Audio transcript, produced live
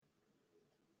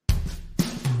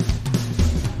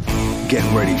Get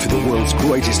ready for the world's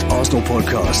greatest Arsenal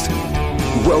podcast.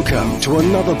 Welcome to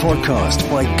another podcast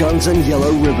by Guns and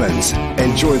Yellow Ribbons.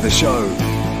 Enjoy the show.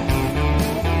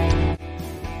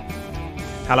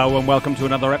 Hello and welcome to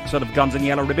another episode of Guns and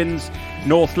Yellow Ribbons.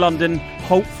 North London,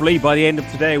 hopefully by the end of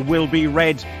today, will be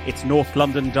red. It's North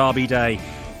London Derby Day.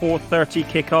 4:30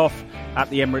 kickoff at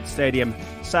the Emirates Stadium.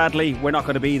 Sadly, we're not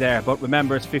going to be there, but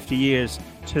remember, it's 50 years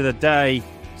to the day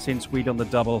since we done the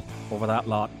double over that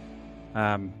lot.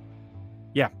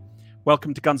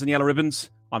 Welcome to Guns and Yellow Ribbons.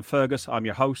 I'm Fergus, I'm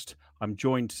your host. I'm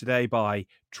joined today by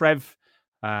Trev,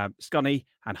 Scunny,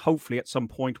 and hopefully at some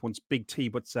point, once Big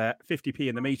T puts 50p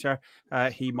in the meter,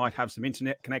 he might have some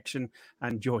internet connection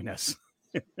and join us.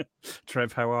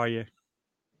 Trev, how are you?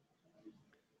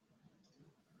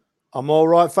 I'm all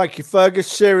right, thank you, Fergus.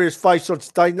 Serious face on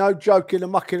today. No joking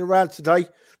and mucking around today.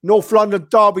 North London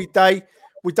Derby Day.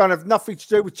 We don't have nothing to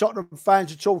do with Tottenham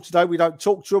fans at all today. We don't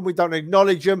talk to them. We don't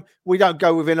acknowledge them. We don't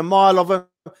go within a mile of them.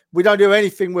 We don't do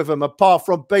anything with them apart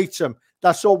from beat them.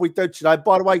 That's all we do today.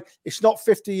 By the way, it's not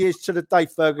 50 years to the day,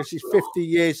 Fergus. It's 50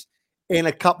 years in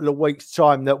a couple of weeks'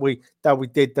 time that we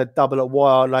did the double at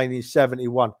YR Lane in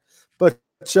 71. But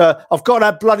I've got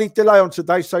that bloody delay on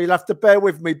today, so you'll have to bear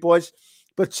with me, boys.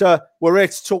 But we're here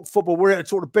to talk football. We're here to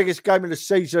talk the biggest game of the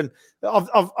season.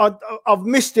 I've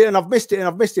missed it and I've missed it and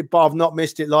I've missed it, but I've not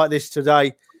missed it like this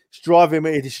today. It's driving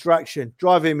me a distraction,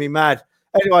 driving me mad.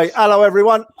 Anyway, hello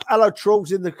everyone. Hello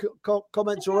trolls in the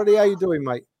comments already. How you doing,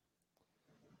 mate?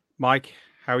 Mike,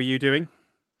 how are you doing?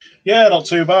 Yeah, not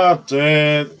too bad.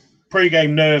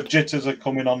 Pre-game nerve jitters are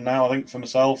coming on now, I think, for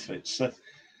myself.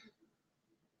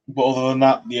 But other than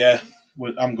that, yeah,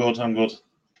 I'm good.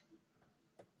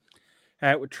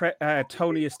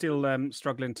 Tony is still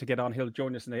struggling to get on. He'll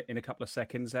join us in a couple of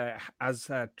seconds.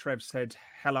 As Trev said,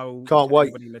 hello. Can't wait.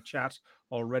 Everybody in the chat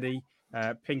already.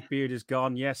 Pink Beard is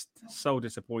gone. Yes, so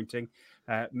disappointing.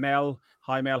 Mel,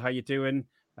 hi Mel, how you doing?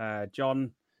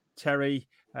 John, Terry,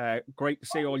 great to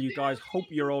see all you guys. Hope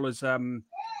you're all as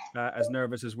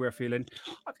nervous as we're feeling.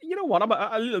 You know what? I'm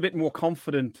a little bit more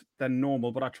confident than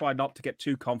normal, but I try not to get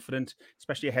too confident,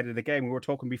 especially ahead of the game. We were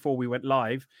talking before we went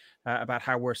live about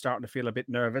how we're starting to feel a bit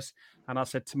nervous. And I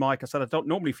said to Mike, I don't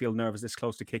normally feel nervous this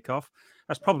close to kickoff.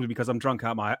 That's probably because I'm drunk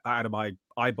out of my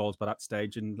eyeballs by that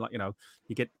stage. And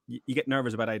you get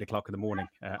nervous about 8 o'clock in the morning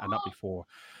and not before.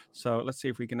 So let's see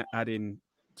if we can add in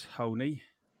Tony.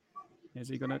 Is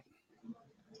he going to...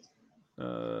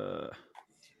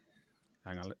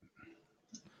 hang on.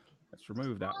 Let's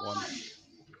remove that one.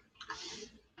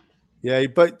 Yeah,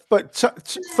 but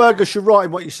Fergus, you're right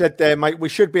in what you said there, mate. We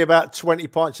should be about 20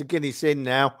 pints of Guinness in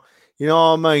now. You know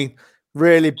what I mean?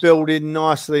 Really building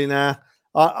nicely now.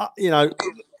 I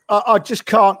just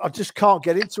can't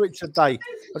get into it today.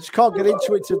 I just can't get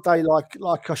into it today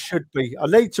like I should be. I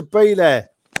need to be there.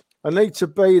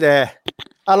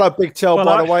 Hello, Big Tel,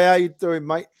 by the way. How you doing,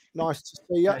 mate? Nice to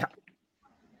see you.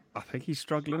 I think he's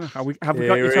struggling. Have we got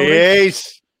Here you, he Tony?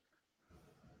 is.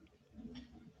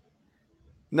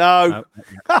 No.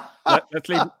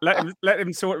 Let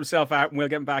him sort himself out, and we'll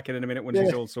get him back in a minute when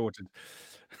he's all sorted.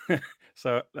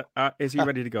 So, is he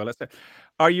ready to go?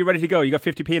 Are you ready to go? You got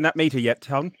 50p in that meter yet,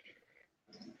 Tom?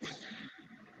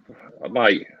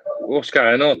 Mate, what's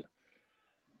going on?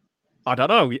 I don't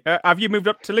know. Have you moved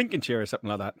up to Lincolnshire or something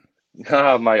like that?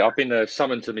 No, mate, I've been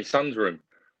summoned to my son's room.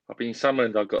 I've been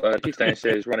summoned. I've got kids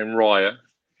downstairs running riot.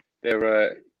 I've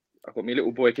got my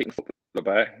little boy kicking football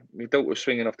about. My daughter's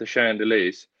swinging off the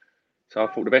chandeliers. So I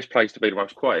thought the best place to be, the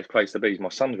most quietest place to be, is my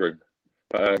son's room.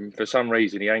 But for some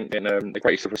reason, he ain't getting the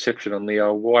greatest reception on the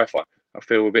Wi-Fi. I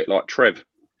feel a bit like Trev.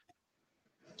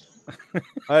 Hey,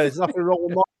 there's nothing wrong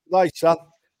with my today, son.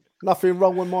 Nothing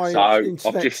wrong with my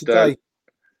internet today.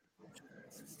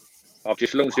 I've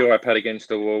just launched the iPad against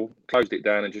the wall, closed it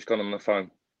down, and just gone on the phone.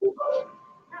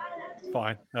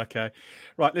 Fine. Okay.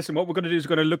 Right. Listen, what we're going to do is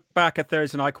we're going to look back at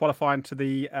Thursday night qualifying to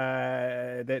the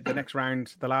next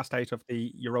round, the last 8 of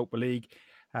the Europa League.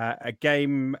 A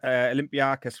game,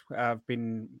 Olympiacos have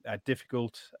been a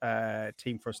difficult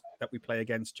team for us that we play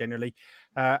against generally.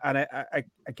 And a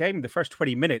game, the first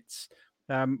 20 minutes,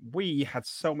 we had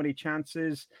so many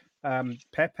chances.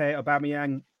 Pepe,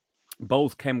 Aubameyang,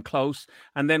 both came close.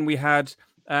 And then we had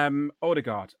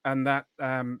Odegaard and that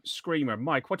screamer.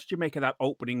 Mike, what did you make of that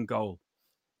opening goal?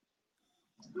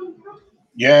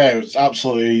 Yeah, it was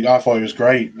absolutely. I thought it was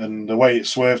great, and the way it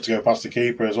swerved to go past the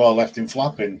keeper as well left him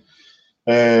flapping.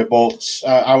 But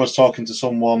I was talking to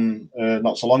someone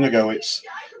not so long ago. It's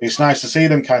nice to see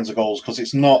them kinds of goals because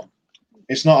it's not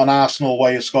an Arsenal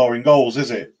way of scoring goals,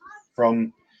 is it?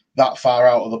 From that far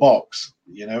out of the box,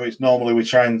 it's normally we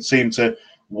try and seem to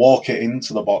walk it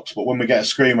into the box. But when we get a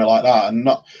screamer like that, and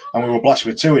we were blessed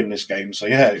with 2 in this game, so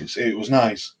yeah, it was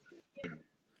nice.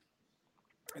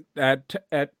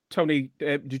 Tony,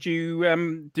 did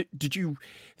you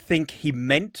think he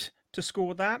meant to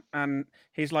score that? And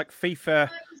he's like FIFA.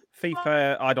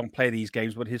 I don't play these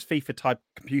games, but his FIFA type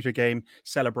computer game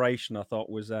celebration, I thought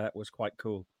was quite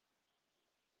cool.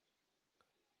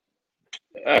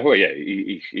 Well, yeah,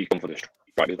 he's gone for the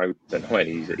strike. There's no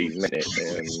denying he's meant it.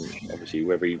 Obviously,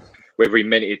 whether he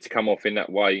meant it to come off in that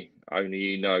way, only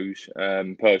he knows.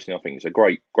 Personally, I think it's a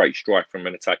great strike from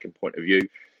an attacking point of view.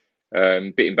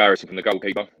 Bit embarrassing from the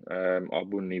goalkeeper. I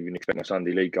wouldn't even expect my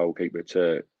Sunday League goalkeeper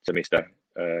to miss that.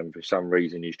 For some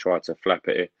reason, he's tried to flap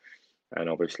at it, and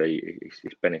obviously it's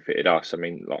benefited us. I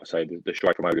mean, like I say, the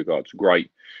strike from Odegaard's great.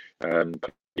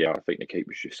 Yeah, I think the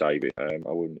keeper should save it. I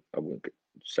wouldn't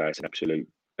say it's an absolute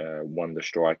wonder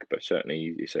strike, but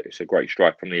certainly it's a great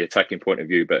strike from the attacking point of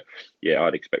view. But yeah,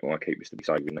 I'd expect my keepers to be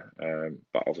saving that.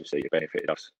 But obviously it benefited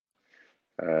us.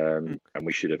 And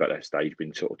we should have at that stage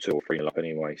been sort of 2 or 3 up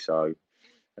anyway. So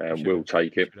we'll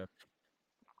take it.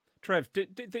 Trev,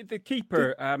 the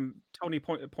keeper, Tony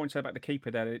points out about the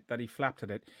keeper that he flapped at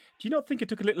it. Do you not think it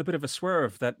took a little bit of a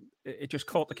swerve that it just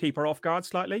caught the keeper off guard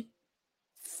slightly?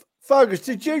 Fergus,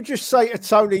 did you just say to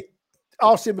Tony,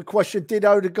 ask him a question, did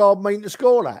Odegaard mean to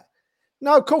score that?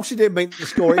 No, of course he didn't mean to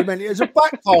score it. He meant it as a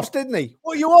back pass, didn't he?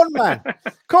 What are you on, man?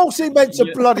 Of course he meant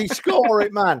to bloody score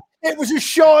it, man. It was a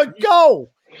shot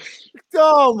goal.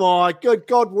 Oh, my good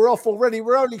God, we're off already.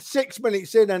 We're only 6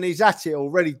 minutes in and he's at it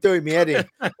already, doing me head in.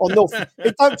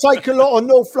 It don't take a lot on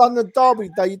North London Derby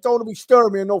Day. You don't want to be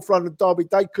stirring me on North London Derby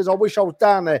Day because I wish I was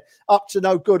down there up to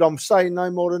no good. I'm saying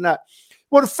no more than that.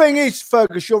 Well, the thing is,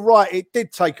 Fergus, you're right. It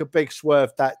did take a big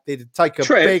swerve. That did take a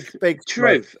big swerve.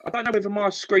 Trev, I don't know whether my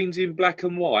screen's in black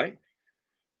and white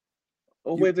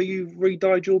or whether you've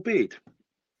re-dyed your beard.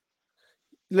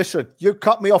 Listen, you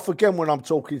cut me off again when I'm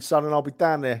talking, son, and I'll be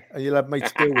down there and you'll have me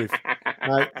to deal with.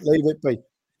 No, leave it be.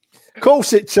 Of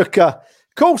course it took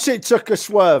a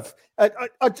swerve.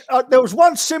 There was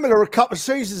one similar a couple of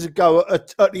seasons ago at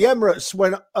the Emirates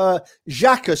when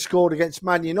Xhaka scored against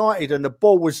Man United and the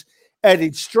ball was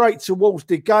headed straight towards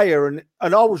De Gea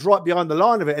and I was right behind the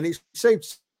line of it and it seemed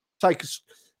to take us,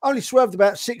 only swerved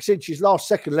about 6 inches last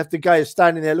second, left De Gea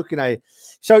standing there looking at it.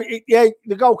 So,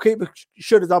 the goalkeeper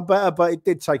should have done better, but it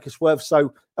did take a swerve.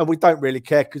 So, and we don't really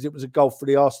care because it was a goal for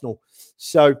the Arsenal.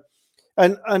 So,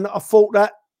 and I thought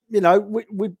that,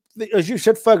 we as you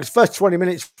said, Fergus, first 20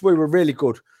 minutes, we were really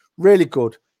good. Really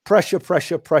good. Pressure.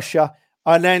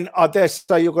 And then I dare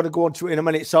say you're going to go on to it in a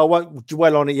minute, so I won't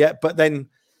dwell on it yet. But then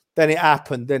it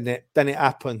happened, didn't it? Then it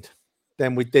happened.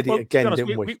 Then we did it again,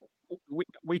 didn't we?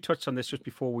 We touched on this just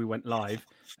before we went live.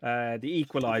 The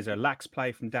equaliser, lax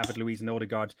play from David Luiz and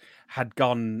Odegaard had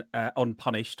gone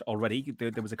unpunished already.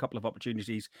 There was a couple of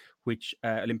opportunities which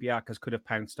Olympiacos could have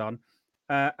pounced on.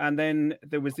 And then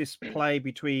there was this play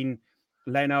between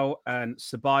Leno and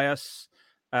Ceballos.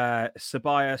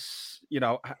 Ceballos,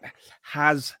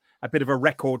 has a bit of a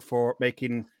record for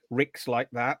making ricks like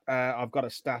that. I've got a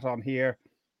stat on here.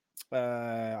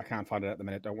 I can't find it at the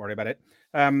minute. Don't worry about it.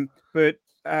 But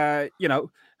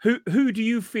who do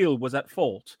you feel was at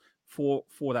fault for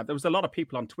that? There was a lot of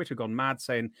people on Twitter gone mad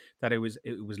saying that it was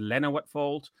Leno at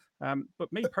fault.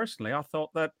 But me personally, I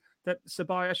thought that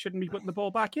Ceballos shouldn't be putting the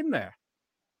ball back in there.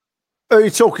 Are you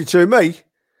talking to me?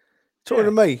 Talking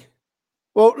to me?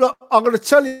 Well, look, I'm going to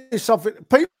tell you something.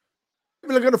 People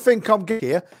are going to think I'm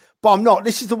here, but I'm not.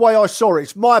 This is the way I saw it.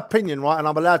 It's my opinion, right? And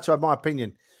I'm allowed to have my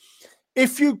opinion.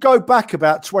 If you go back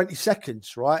about 20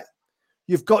 seconds, right,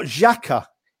 you've got Xhaka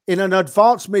in an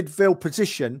advanced midfield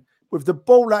position with the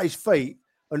ball at his feet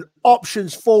and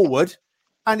options forward,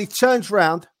 and he turns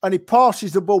round and he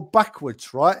passes the ball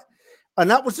backwards, right? And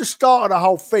that was the start of the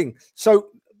whole thing. So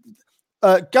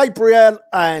Gabriel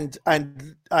and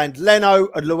Leno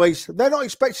and Luiz, they're not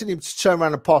expecting him to turn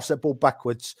around and pass that ball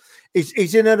backwards.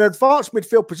 He's in an advanced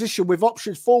midfield position with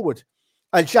options forward.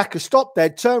 And Xhaka stopped there,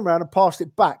 turned around and passed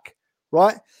it back,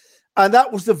 right? And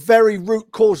that was the very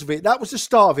root cause of it. That was the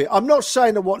start of it. I'm not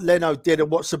saying that what Leno did and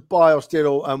what Ceballos did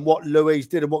and what Luiz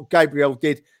did and what Gabriel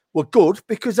did were good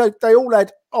because they all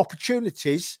had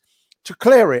opportunities to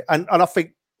clear it. And I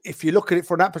think if you look at it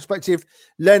from that perspective,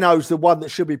 Leno's the one that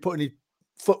should be putting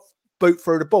his boot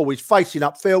through the ball. He's facing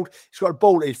upfield. He's got a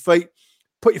ball at his feet.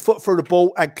 Put your foot through the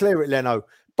ball and clear it, Leno.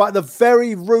 But the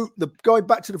very root, going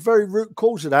back to the very root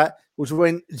cause of that was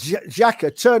when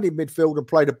Xhaka turned in midfield and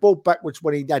played a ball backwards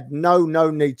when he had no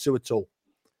need to at all.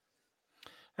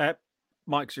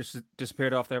 Mike's just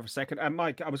disappeared off there for a second. And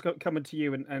Mike, I was coming to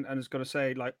you and I was going to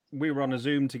say, like, we were on a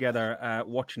Zoom together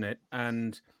watching it,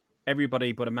 and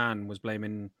everybody but a man was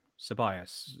blaming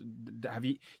Ceballos.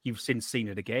 You've since seen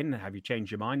it again? Have you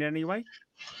changed your mind anyway?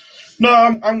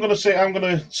 No, I'm going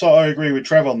to sort of agree with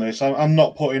Trev on this. I'm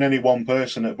not putting any one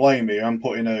person at blame here. I'm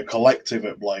putting a collective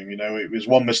at blame. You know, it was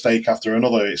one mistake after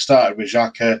another. It started with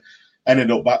Xhaka,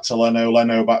 ended up back to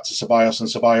Leno back to Ceballos, and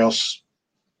Ceballos,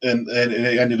 and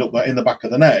it ended up in the back of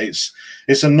the net.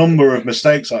 It's a number of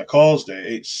mistakes that caused it.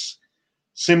 It's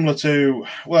similar to,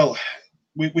 well,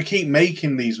 we keep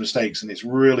making these mistakes, and it's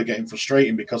really getting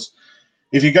frustrating because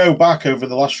if you go back over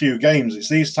the last few games, it's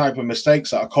these type of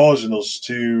mistakes that are causing us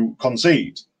to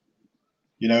concede.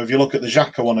 You know, if you look at the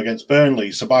Xhaka one against Burnley,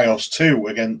 Ceballos 2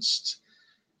 against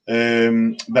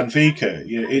Benfica,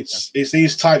 it's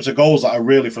these types of goals that are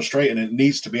really frustrating, and it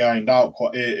needs to be ironed out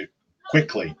quite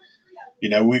quickly. You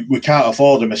know, we can't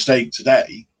afford a mistake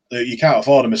today. You can't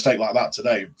afford a mistake like that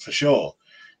today, for sure.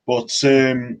 But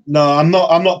no, I'm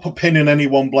not pinning any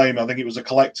one blame. I think it was a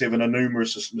collective and a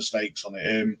numerous mistakes on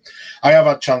it. I have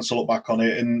had a chance to look back on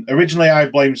it, and originally I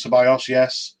blamed Ceballos,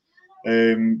 yes,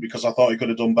 because I thought he could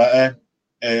have done better.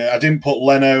 I didn't put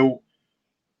Leno.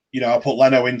 You know, I put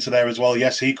Leno into there as well.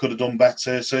 Yes, he could have done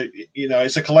better. So, you know,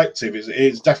 it's a collective.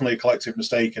 It's definitely a collective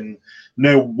mistake, and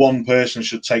no one person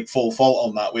should take full fault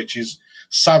on that, which is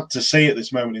sad to see at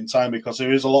this moment in time because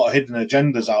there is a lot of hidden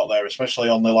agendas out there, especially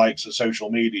on the likes of social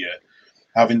media,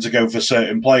 having to go for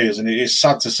certain players, and it is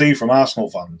sad to see from Arsenal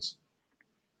fans.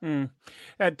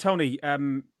 Tony,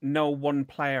 no one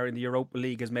player in the Europa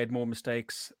League has made more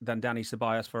mistakes than Dani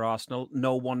Ceballos for Arsenal.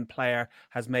 No one player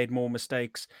has made more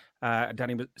mistakes.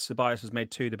 Dani Ceballos has made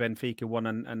 2, the Benfica one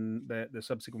and the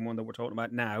subsequent one that we're talking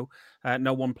about now.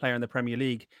 No one player in the Premier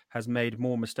League has made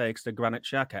more mistakes than Granit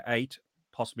Xhaka, 8,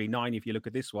 possibly 9 if you look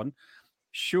at this one.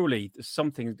 Surely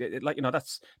something like, you know,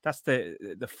 that's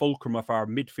the fulcrum of our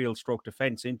midfield stroke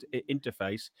defense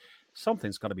interface.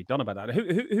 Something's got to be done about that.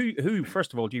 Who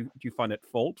first of all, do you find at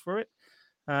fault for it?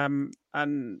 And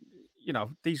you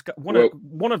know, these guys,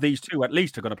 one of these two at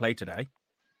least are going to play today.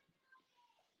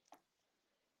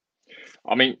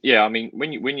 I mean,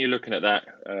 when you're looking at that,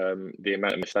 the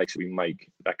amount of mistakes that we make,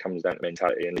 that comes down to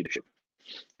mentality and leadership.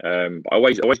 I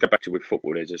always go back to with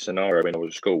football. There's a scenario when I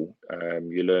was at school.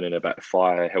 You're learning about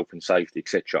fire, health and safety,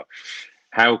 etc.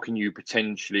 How can you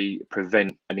potentially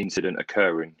prevent an incident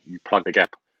occurring? You plug the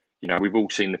gap. You know, we've all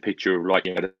seen the picture of, like,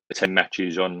 you know, the 10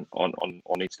 matches on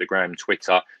Instagram,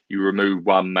 Twitter. You remove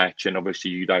one match, and obviously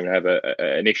you don't have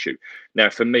an issue. Now,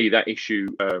 for me, that issue,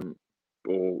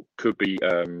 or could be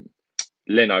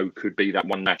Leno, could be that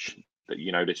one match that,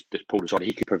 you know, this pulled aside.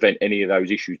 He could prevent any of those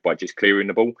issues by just clearing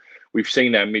the ball. We've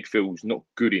seen our midfield's not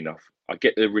good enough. I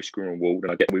get the risk and reward,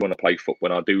 and I get we want to play football,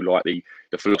 and I do like the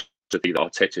philosophy that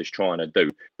Arteta's trying to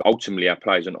do. But ultimately, our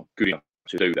players are not good enough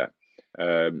to do that.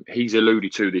 He's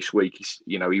alluded to this week,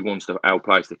 you know, he wants our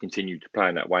players to continue to play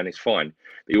in that way, and it's fine.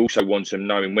 But he also wants them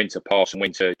knowing when to pass and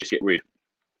when to just get rid.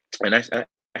 And that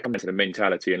comes to the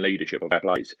mentality and leadership of our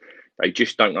players. They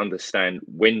just don't understand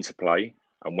when to play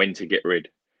and when to get rid.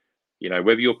 You know,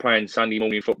 whether you're playing Sunday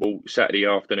morning football, Saturday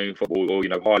afternoon football, or, you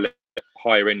know,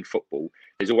 higher end football,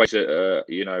 there's always a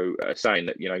saying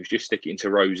that, you know, just stick it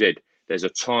into Rose Ed. There's a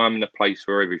time and a place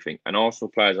for everything. And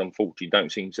Arsenal players, unfortunately,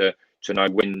 don't seem to know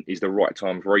when is the right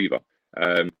time for either.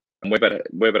 And whether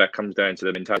that comes down to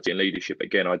the mentality and leadership,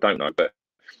 again, I don't know. But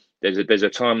there's a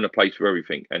time and a place for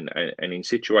everything. And in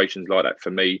situations like that, for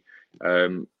me,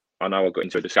 I know I got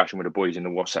into a discussion with the boys in the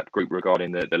WhatsApp group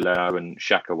regarding the Leno and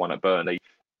Xhaka one at Burnley.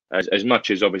 As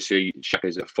much as obviously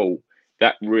Xhaka's at fault,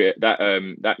 that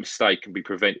mistake can be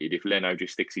prevented if Leno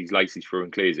just sticks his laces through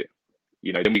and clears it.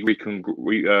 You know, then we can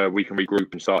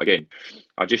regroup and start again.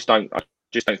 I just don't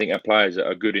think our players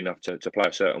are good enough to play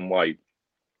a certain way.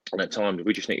 And at times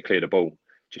we just need to clear the ball.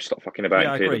 Just stop fucking about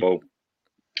and clear the ball.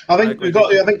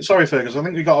 Sorry, Fergus. I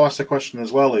think we got to ask the question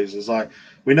as well. Is like,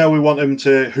 we know we want him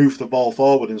to hoof the ball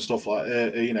forward and stuff like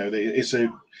you know,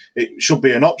 it should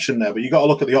be an option there, but you got to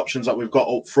look at the options that we've got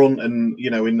up front and, you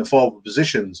know, in the forward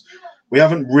positions. We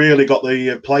haven't really got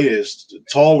the players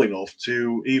tall enough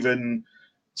to even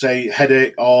say head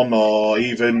it on or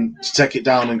even to take it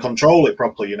down and control it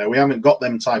properly. You know, we haven't got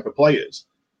them type of players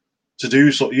to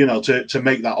do so. You know, to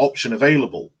make that option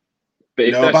available. But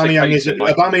you know,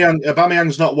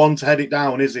 Aubameyang's not one to head it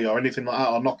down, is he, or anything like that,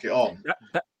 or knock it on?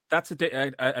 That's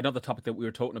another topic that we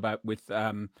were talking about with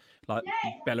like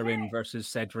Bellerin versus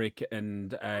Cedric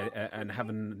and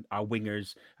having our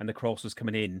wingers and the crosses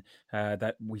coming in.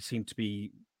 That we seem to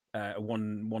be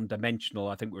one dimensional.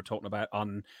 I think we were talking about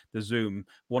on the Zoom.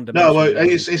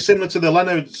 It's similar to the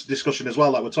Leno discussion as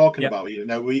well that we're talking about. You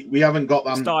know, we haven't got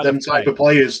them type of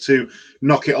players to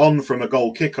knock it on from a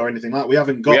goal kick or anything like that. We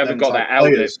haven't got that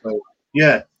players. So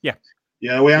Yeah. Yeah.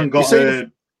 Yeah, we haven't got.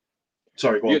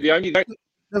 Sorry, go on. The only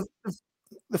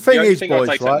The thing is, thing I'd say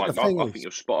boys, to right? Mike, The I thing think is,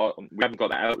 you're spot on. We haven't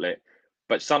got that outlet,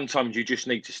 but sometimes you just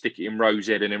need to stick it in Rose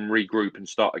Ed and then regroup and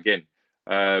start again.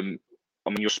 I mean,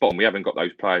 you're spot on. We haven't got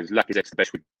those players. Lacazette's the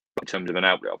best we've got in terms of an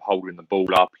outlet of holding the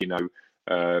ball up,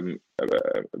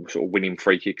 sort of winning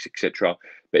free kicks, etc.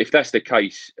 But if that's the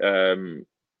case,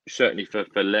 certainly for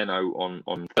Leno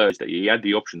on Thursday, he had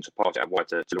the option to pass it out wide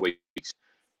to Luis.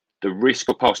 The risk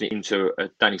of passing it into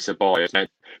Danny Ceballos. Now,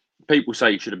 people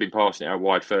say he should have been passing it out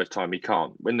wide first time. He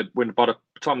can't. When by the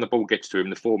time the ball gets to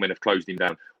him, the 4 men have closed him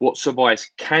down. What Ceballos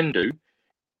can do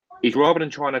is, rather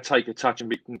than trying to take a touch and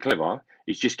be clever,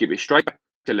 is just give it straight back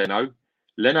to Leno.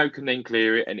 Leno can then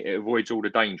clear it, and it avoids all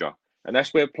the danger. And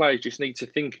that's where players just need to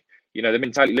think. The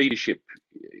mentality, leadership.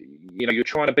 You're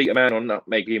trying to beat a man on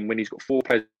nutmegging when he's got 4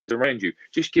 players around you.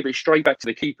 Just give it straight back to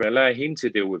the keeper and allow him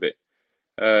to deal with it.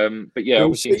 But yeah,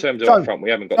 obviously in terms of up front,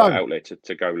 we haven't got that outlet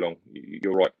to go long.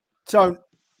 You're right. Tone,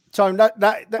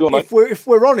 if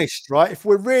we're honest, right? If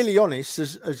we're really honest,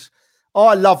 as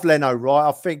I love Leno, right?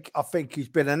 I think he's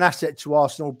been an asset to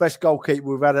Arsenal, best goalkeeper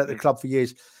we've had at the club for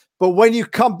years. But when you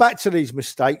come back to these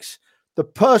mistakes, the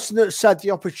person that's had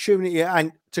the opportunity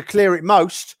and to clear it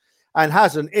most and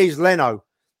hasn't is Leno.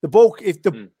 The ball,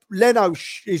 Leno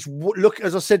is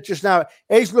as I said just now,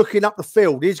 he's looking up the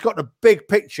field. He's got the big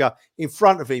picture in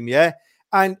front of him, yeah.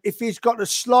 And if he's got the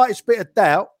slightest bit of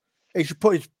doubt, he should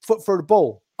put his foot through the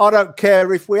ball. I don't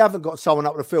care if we haven't got someone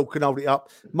up the field can hold it up.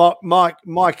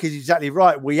 Mike is exactly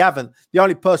right. We haven't. The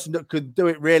only person that can do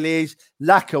it really is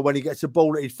Laka when he gets the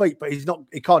ball at his feet, but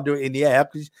he can't do it in the air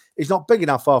because he's not big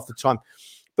enough half the time.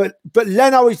 But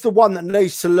Leno is the one that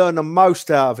needs to learn the most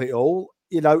out of it all.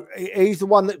 He's the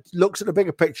one that looks at the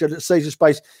bigger picture, that sees the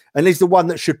space, and he's the one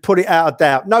that should put it out of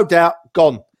doubt. No doubt,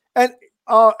 gone. And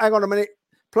hang on a minute,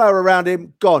 player around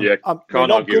him, gone. Yeah, they're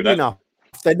not good enough.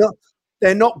 They're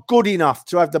not good enough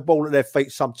to have the ball at their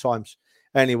feet sometimes.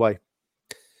 Anyway.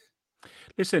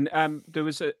 Listen, there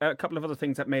was a couple of other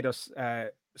things that made us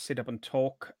sit up and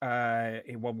talk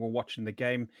when we're watching the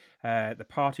game. The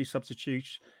Partey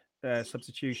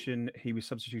substitution, he was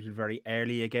substituted very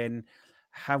early again.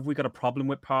 Have we got a problem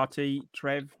with Partey,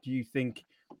 Trev? Do you think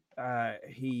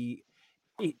is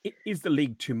the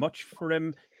league too much for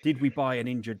him? Did we buy an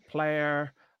injured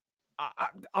player?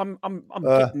 I'm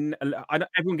getting.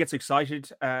 Everyone gets excited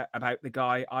about the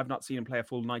guy. I've not seen him play a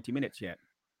full 90 minutes yet.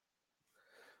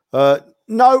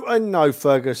 No,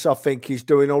 Fergus. I think he's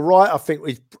doing all right.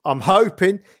 I'm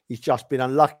hoping he's just been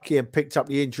unlucky and picked up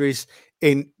the injuries.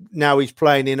 Now he's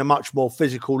playing in a much more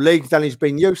physical league than he's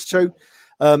been used to.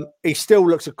 He still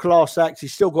looks a class act.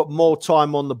 He's still got more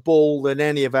time on the ball than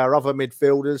any of our other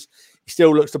midfielders. He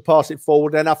still looks to pass it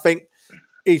forward. And I think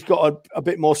he's got a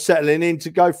bit more settling in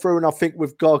to go through. And I think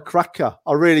we've got a cracker.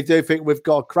 I really do think we've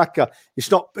got a cracker.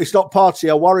 It's not Partey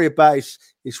I worry about.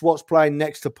 It's what's playing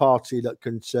next to Partey that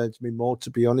concerns me more, to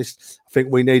be honest. I think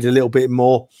we need a little bit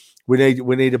more. We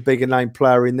need a bigger name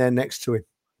player in there next to him.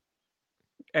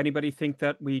 Anybody think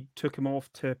that we took him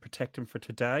off to protect him for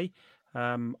today?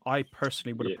 I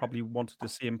personally would have probably wanted to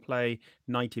see him play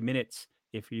 90 minutes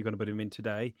if you're going to put him in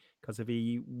today, because if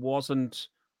he wasn't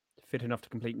fit enough to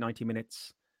complete 90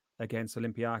 minutes against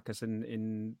Olympiacos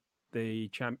in the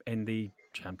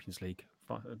Champions League,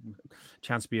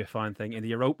 chance to be a fine thing, in the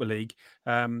Europa League,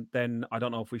 then I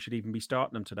don't know if we should even be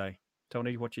starting him today.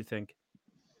 Tony, what do you think?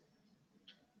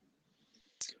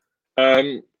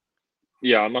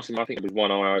 Yeah, I must admit, I think it was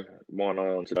one eye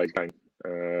on today's game.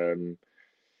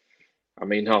 I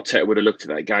mean, Arteta would have looked at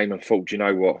that game and thought, you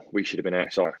know what, we should have been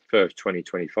outside first 20,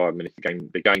 25 minutes.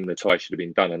 The game, the tie should have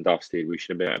been done and dusted. We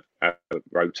should have been out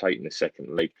rotating the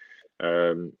second leg.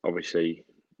 Obviously,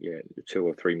 yeah, the 2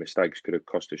 or 3 mistakes could have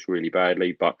cost us really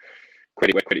badly, but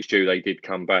credit where credit's due, they did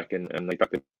come back and they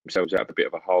dug themselves out of a bit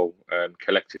of a hole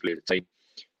collectively as a team.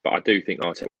 But I do think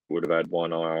Arteta would have had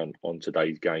one eye on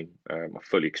today's game. I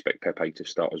fully expect Pepe to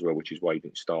start as well, which is why he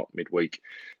didn't start midweek.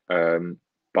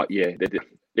 But yeah,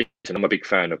 listen, I'm a big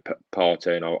fan of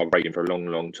Partey and I've rated him for a long,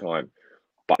 long time.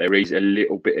 But there is a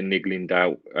little bit of niggling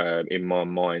doubt in my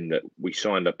mind that we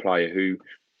signed a player who,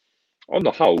 on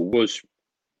the whole, was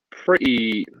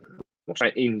pretty, I'm not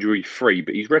saying injury-free,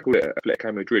 but his record at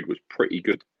Atletico Madrid was pretty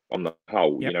good on the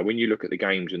whole. Yep. You know, when you look at the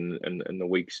games and the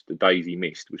weeks, the days he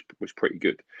missed was pretty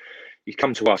good. He's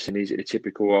come to us and he's a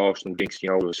typical Arsenal jinx,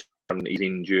 all of a sudden he's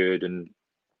injured, and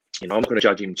I'm not going to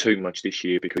judge him too much this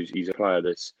year because he's a player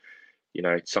that's,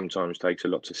 it sometimes takes a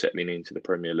lot to settling into the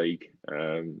Premier League.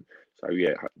 So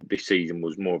yeah, this season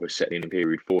was more of a settling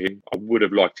period for him. I would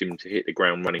have liked him to hit the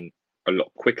ground running a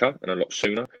lot quicker and a lot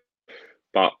sooner,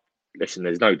 but listen,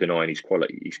 there's no denying his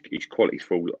quality. His quality's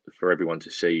for everyone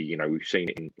to see. You know, we've seen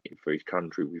it for his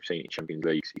country. We've seen it in Champions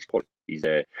League. His quality's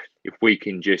there. If we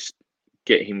can just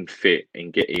get him fit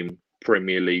and get him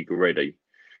Premier League ready,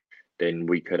 then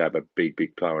we could have a big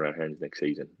player on our hands next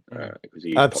season. Because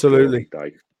he is absolutely.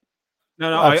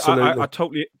 No, I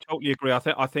totally agree.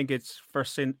 I think it's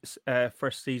first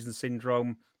season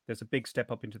syndrome. There's a big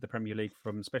step up into the Premier League,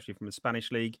 especially from the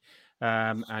Spanish league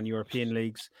and European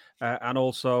leagues, and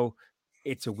also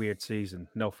it's a weird season.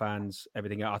 No fans,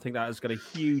 everything. I think that has got a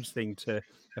huge thing to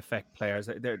affect players.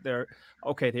 They're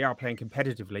okay. They are playing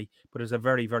competitively, but it's a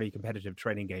very, very competitive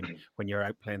training game when you're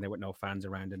out playing there with no fans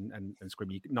around and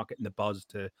screaming. You're not getting the buzz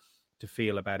to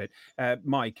feel about it.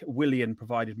 Mike, Willian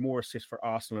provided more assists for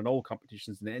Arsenal in all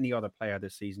competitions than any other player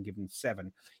this season, given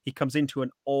 7. He comes into an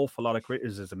awful lot of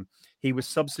criticism. He was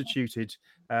substituted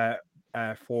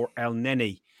for El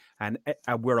Neni, and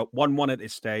we're at 1-1 at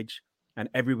this stage, and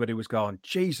everybody was going,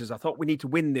 Jesus, I thought we need to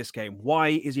win this game. Why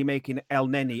is he making El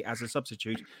Neni as a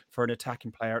substitute for an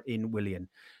attacking player in Willian?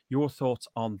 Your thoughts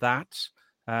on that,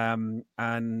 and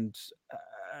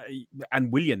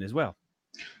Willian as well?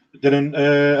 Didn't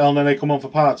El Nene come on for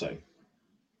Partey?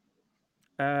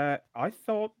 I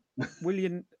thought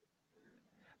Willian.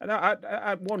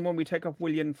 At 1-1 we take off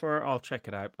Willian for. I'll check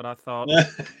it out, but I thought.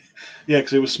 Yeah,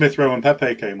 because it was Smith Rowe and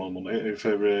Pepe came on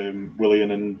for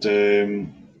Willian and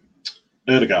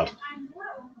Ødegaard.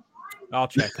 I'll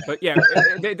check, but yeah,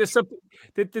 the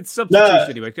substitution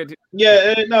anyway.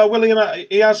 Yeah, no, Willian,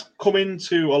 he has come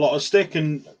into a lot of stick,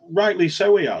 and rightly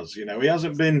so. He has, you know, he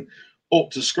hasn't been up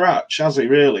to scratch, has he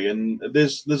really? And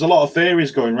there's a lot of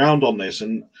theories going around on this,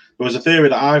 and there was a theory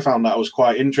that I found that was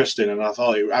quite interesting, and I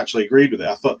thought he actually agreed with it.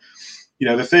 I thought, you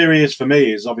know, the theory is for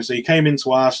me is obviously he came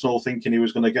into Arsenal thinking he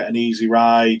was going to get an easy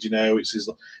ride. You know,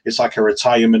 it's like a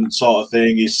retirement sort of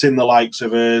thing. He's seen the likes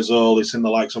of Özil, he's seen the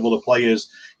likes of other players.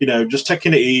 You know, just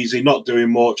taking it easy, not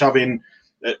doing much, having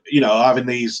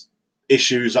these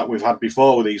issues that we've had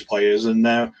before with these players, and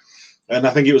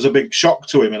I think it was a big shock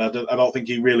to him, and I don't think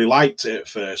he really liked it at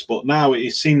first. But now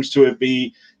it seems to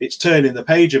it's turning the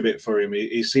page a bit for him.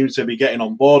 He seems to be getting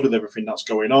on board with everything that's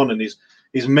going on, and he's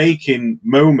making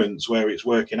moments where it's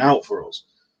working out for us.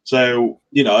 So,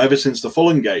 you know, ever since the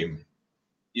Fulham game,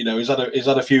 you know, he's had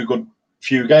a few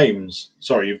games.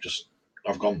 Sorry,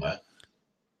 I've gone there.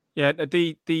 Yeah,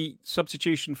 the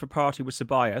substitution for Partey was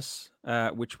Ceballos,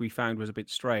 which we found was a bit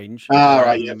strange.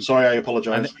 Right, yeah. Sorry, I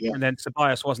apologise. And then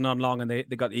Ceballos wasn't on long, and they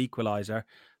got the equaliser.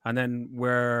 And then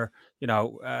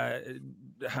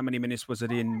how many minutes was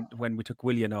it in when we took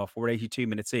Willian off? We're 82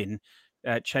 minutes in,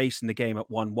 chasing the game at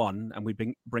 1-1, and we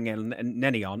bring El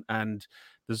Neni on, and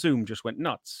the Zoom just went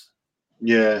nuts.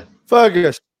 Yeah.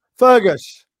 Fergus.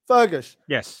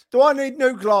 Yes. Do I need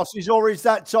new glasses, or is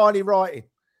that tiny writing?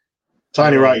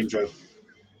 Tiny writing, Joe.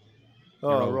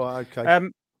 Oh, right, okay.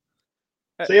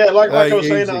 So yeah, like I was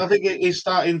saying, I think he's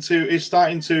starting to get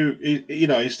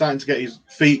his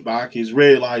feet back. He's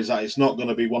realised that it's not going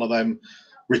to be one of them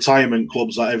retirement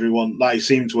clubs that he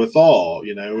seemed to have thought.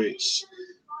 You know, it's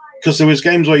because there was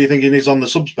games where you're thinking he's on the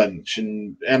subs bench,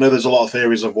 and I know there's a lot of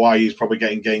theories of why he's probably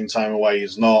getting game time and why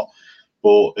he's not.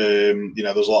 But you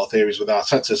know, there's a lot of theories with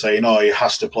Arteta saying, "Oh, he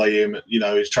has to play him." You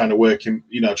know, he's trying to work him.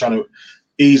 You know, trying to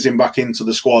ease him back into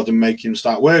the squad and make him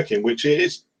start working, which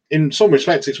is, in some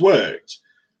respects, it's worked.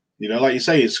 You know, like you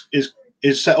say,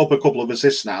 is set up a couple of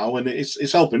assists now, and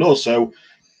it's helping us. So,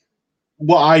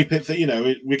 what I pick, you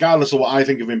know, regardless of what I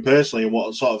think of him personally and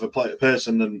what sort of a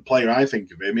person and player I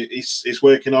think of him, it's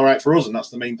working all right for us, and that's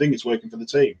the main thing. It's working for the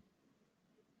team.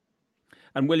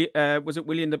 And was it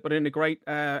Willian that put in a great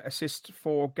assist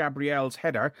for Gabriel's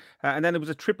header? And then there was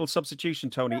a triple substitution,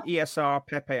 Tony. ESR,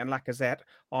 Pepe and Lacazette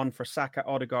on for Saka,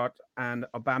 Odegaard and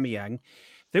Aubameyang.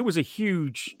 There was a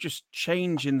huge just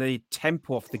change in the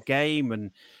tempo of the game.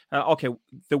 And,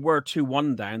 there were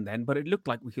 2-1 down then, but it looked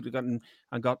like we could have gotten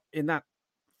and got in that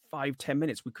 5-10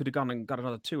 minutes, we could have gone and got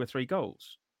another 2 or 3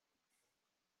 goals.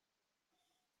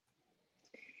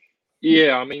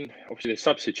 Yeah, I mean, obviously the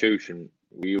substitution,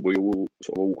 we all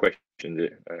sort of all questioned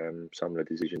it, some of the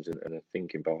decisions and the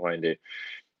thinking behind it,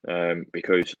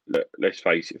 because let's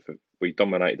face it, we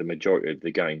dominated the majority of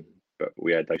the game, but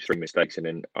we had those 3 mistakes, and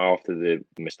then after the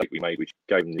mistake we made, which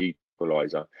gave them the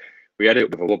equaliser, we had it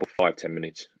with a wobble 5-10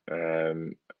 minutes. I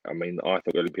mean, I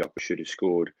thought Olympiacos should have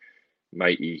scored.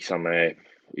 Matey somehow,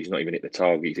 he's not even hit the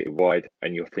target, he's hit it wide,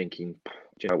 and you're thinking, do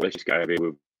you know what, let's just get out of here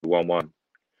with 1-1.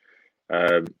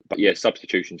 But yeah,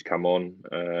 substitutions come on.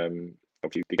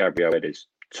 Obviously, the Gabriel header's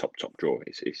top draw.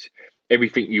 It's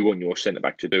everything you want your centre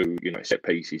back to do. You know, set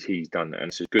pieces he's done, and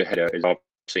it's as good a header as I've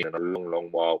seen in a long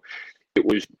while. It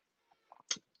was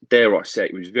dare I say,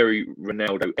 it was very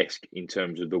Ronaldo-esque in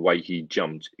terms of the way he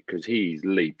jumped, because his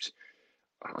leaps,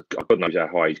 God knows how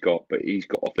high he's got, but he's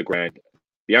got off the ground.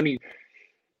 The only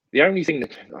thing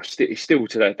that is still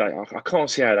to that day, I can't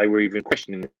see how they were even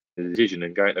questioning the decision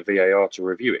and going to VAR to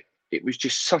review it. It was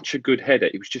just such a good header.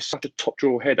 It was just such a top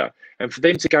draw header. And for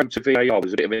them to go to VAR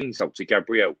was a bit of an insult to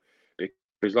Gabriel,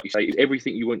 because, like you say, it's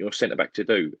everything you want your centre-back to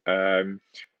do. And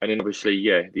then, obviously,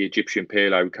 the Egyptian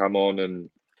Pirlo come on and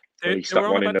he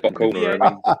stuck one in the bottom corner.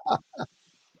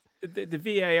 The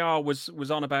VAR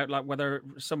was on about like whether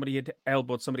somebody had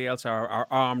elbowed somebody else or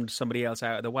armed somebody else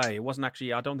out of the way. It wasn't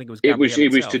actually. I don't think it was. Gabriel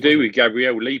It was to do with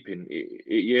Gabriel leaping.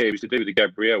 It was to do with the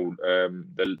Gabriel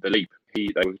the leap.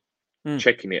 They were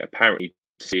checking it apparently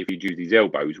to see if he'd used his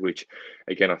elbows, which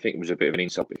again I think was a bit of an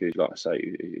insult, because, like I say,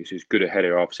 it's as good a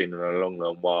header I've seen in a long,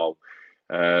 long while.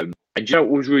 And you know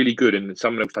what was really good, and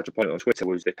someone else touched upon it on Twitter,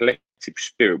 was the collective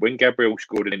spirit. When Gabriel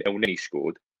scored and then Elneny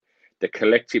scored, the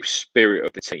collective spirit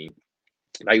of the team,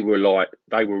 they were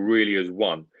really as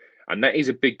one, and that is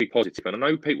a big positive. And I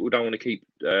know people don't want to keep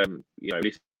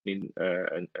listening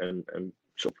and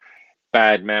sort of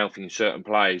bad mouthing certain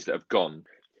players that have gone,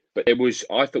 but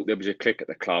I thought there was a click at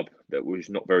the club that was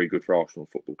not very good for Arsenal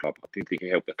Football Club. I didn't think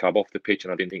it helped the club off the pitch,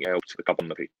 and I didn't think it helped the club on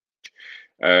the pitch.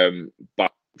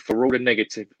 But for all the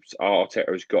negatives Arteta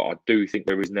has got, I do think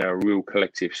there is now a real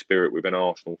collective spirit within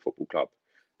Arsenal Football Club.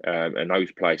 And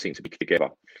those players seem to be together.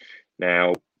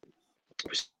 Now,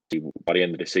 obviously, by the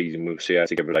end of the season, we'll see how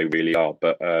together they really are.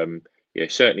 But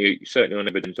certainly on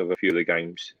evidence of a few of the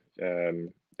games,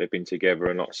 they've been together.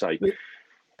 And like I say,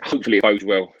 hopefully it goes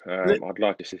well. I'd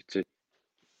like to.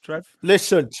 Trev?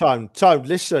 Listen, Tone,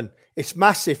 listen. It's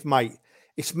massive, mate.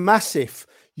 It's massive.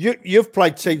 You've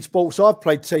played team sports. I've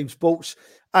played team sports.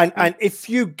 And if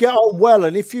you get on well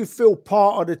and if you feel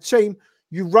part of the team,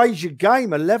 you raise your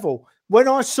game a level. When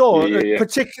I saw,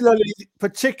 particularly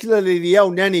the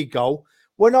Elneny goal,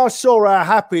 when I saw how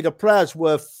happy the players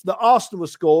were that Arsenal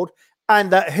was scored and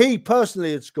that he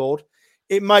personally had scored,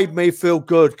 it made me feel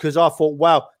good, because I thought,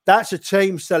 wow, that's a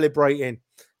team celebrating.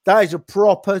 That is a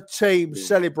proper team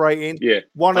celebrating. Yeah,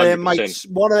 one of their mates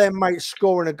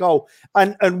scoring a goal.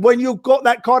 And when you've got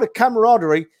that kind of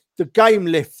camaraderie, the game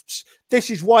lifts. This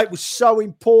is why it was so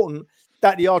important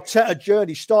that the Arteta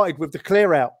journey started with the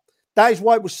clear out. That is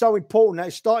why it was so important that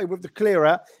it started with the clear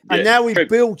out, and now he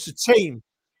builds a team.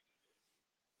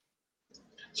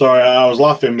 Sorry, I was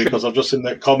laughing because I've just seen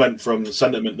that comment from the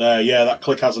sentiment there. Yeah, that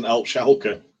click hasn't helped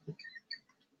Schalke.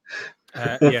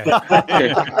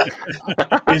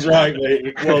 He's right,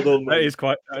 mate. Well done, mate. That is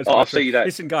quite. I'll see that.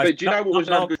 Listen, guys. But do you know what was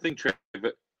another good thing, Trevor?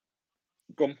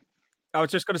 Go on. I was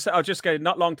just going to say,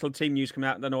 not long till team news come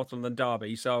out in the North London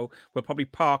derby, so we'll probably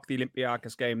park the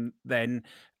Olympiacos game then.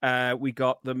 We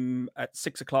got them at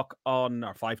 6 o'clock or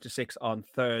 5 to 6 on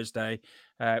Thursday.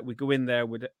 We go in there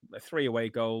with 3 away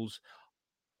goals.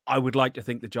 I would like to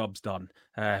think the job's done,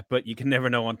 but you can never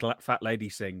know until that fat lady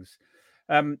sings.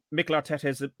 Mikel Arteta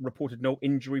has reported no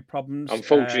injury problems.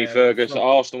 Unfortunately, Fergus,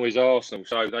 Arsenal is Arsenal,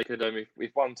 so they could.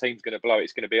 If one team's going to blow it,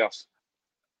 it's going to be us.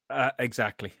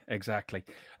 Exactly.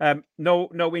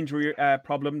 No injury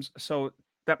problems. So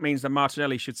that means that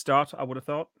Martinelli should start. I would have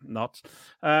thought not.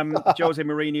 Jose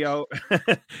Mourinho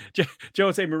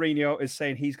is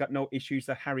saying he's got no issues,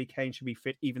 that Harry Kane should be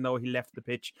fit, even though he left the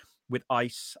pitch with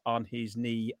ice on his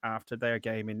knee after their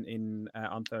game in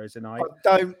on Thursday night.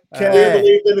 I don't care. Do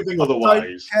you believe anything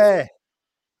otherwise? I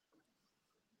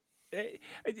don't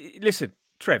care. Listen,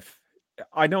 Trev,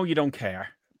 I know you don't care.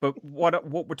 But what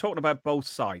we're talking about, both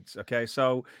sides, okay?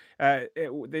 So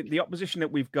the opposition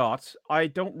that we've got, I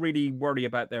don't really worry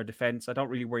about their defence. I don't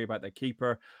really worry about their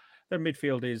keeper. Their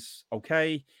midfield is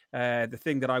okay. The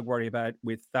thing that I worry about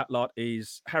with that lot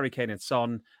is Harry Kane and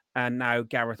Son, and now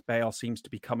Gareth Bale seems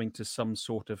to be coming to some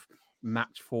sort of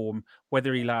match form.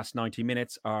 Whether he lasts 90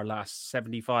 minutes or lasts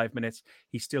 75 minutes,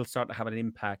 he's still starting to have an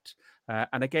impact.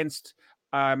 And against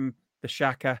the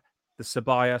Xhaka, the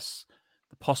Ceballos,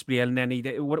 possibly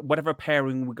Elneny, whatever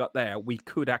pairing we got there, we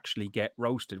could actually get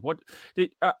roasted.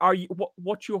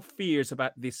 What's your fears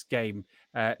about this game,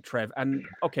 Trev? And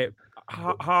okay,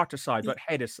 heart aside, but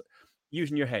head aside,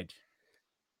 using your head.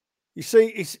 You see,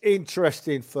 it's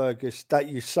interesting, Fergus, that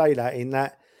you say that. In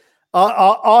that,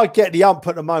 I get the ump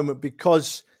at the moment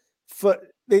because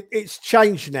it's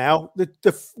changed now.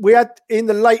 We had in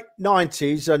the late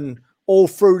 90s and all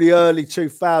through the early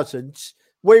 2000s.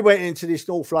 We went into this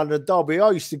North London derby.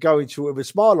 I used to go into it with a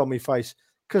smile on my face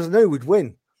because I knew we'd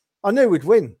win.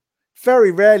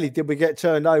 Very rarely did we get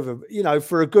turned over,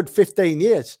 for a good 15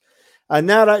 years. And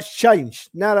now that's changed.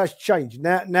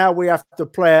 Now we have to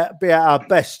be at our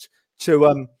best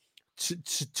to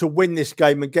to win this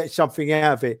game and get something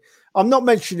out of it. I'm not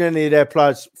mentioning any of their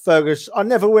players, Fergus. I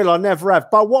never will. I never have.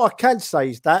 But what I can say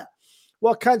is that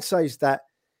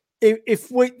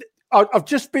I've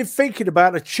just been thinking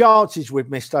about the chances we've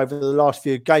missed over the last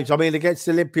few games. I mean, against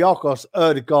Olympiacos,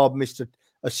 Ødegaard missed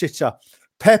a sitter.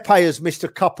 Pepe has missed a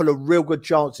couple of real good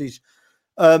chances.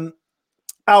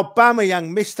 Aubameyang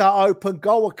missed that open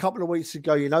goal a couple of weeks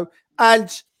ago,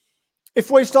 And if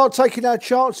we start taking our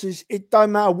chances, it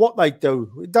don't matter what they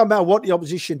do. It don't matter what the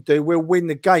opposition do. We'll win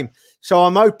the game. So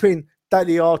I'm hoping that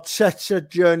the Arteta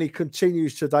journey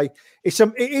continues today. It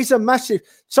is a massive...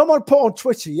 Someone put on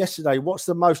Twitter yesterday, what's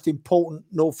the most important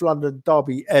North London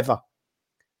derby ever?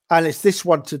 And it's this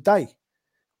one today.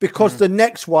 Because the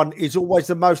next one is always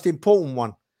the most important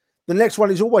one. The next one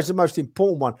is always the most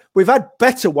important one. We've had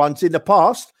better ones in the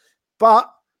past, but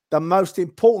the most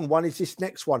important one is this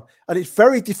next one. And it's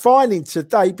very defining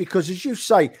today because, as you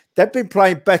say, they've been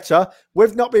playing better.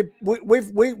 We've not been...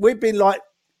 We've been like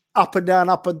up and down,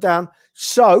 up and down.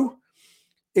 So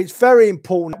it's very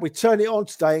important that we turn it on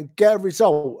today and get a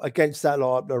result against that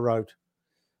lot up the road.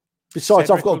 Besides,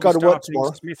 I've got to go to work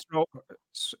tomorrow.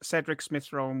 Cedric,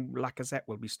 Smith-Rowe and Lacazette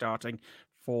will be starting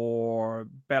for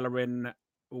Bellerin,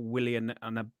 Willian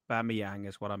and Aubameyang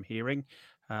is what I'm hearing.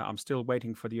 I'm still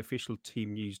waiting for the official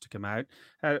team news to come out.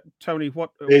 Tony,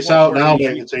 it's out now,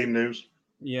 mate, the team news.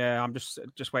 Yeah, I'm just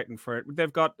waiting for it.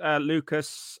 They've got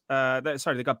Lucas.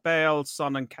 They've got Bale,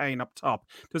 Son, and Kane up top.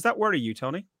 Does that worry you,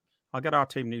 Tony? I'll get our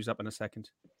team news up in a second.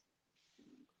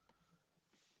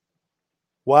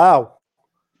 Wow.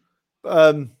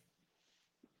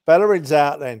 Bellerin's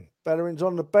out then. Bellerin's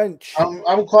on the bench.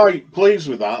 I'm quite pleased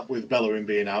with that, with Bellerin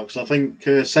being out, because I think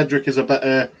Cedric is a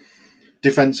better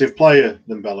defensive player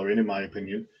than Bellerin, in my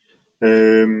opinion.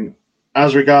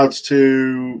 As regards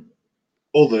to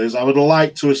others, I would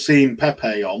like to have seen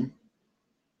Pepe on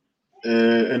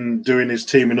and doing his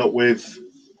teaming up with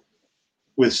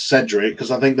Cedric, because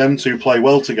I think them two play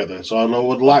well together. So I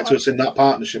would like to have seen that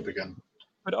partnership again.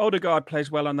 But Ødegaard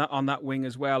plays well on that wing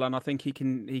as well, and I think he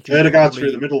can. Ødegaard's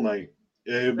through the middle, mate.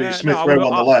 It would be Smith-Rowe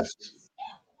on the left.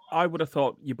 I would have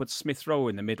thought you put Smith-Rowe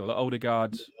in the middle.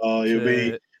 Ødegaard.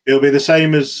 It'll be the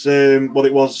same as what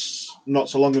it was not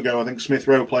so long ago. I think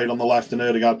Smith-Rowe played on the left and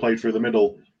Ødegaard played through the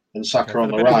middle, and Saka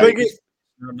on the right.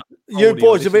 You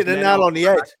boys have hit the nail on the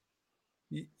head.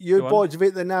 You boys have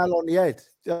hit the nail on the head.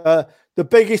 The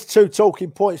biggest two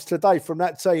talking points today from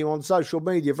that team on social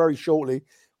media very shortly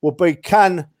will be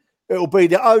it'll be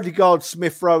the Ødegaard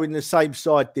Smith-Rowe in the same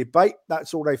side debate.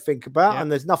 That's all they think about,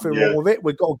 and there's nothing wrong with it.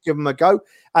 We've got to give them a go.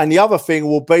 And the other thing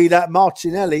will be that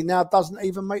Martinelli now doesn't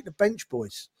even make the bench,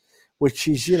 boys, which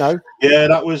is, Yeah,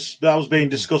 that was being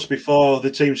discussed before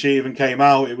the team sheet even came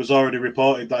out. It was already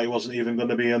reported that he wasn't even going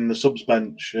to be on the subs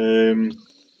bench.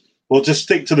 We'll just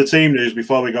stick to the team news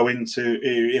before we go into,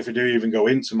 if we do even go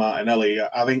into Martinelli.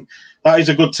 I think that is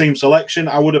a good team selection.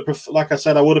 I would have, like I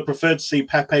said, I would have preferred to see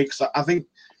Pepe, because I think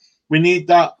we need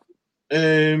that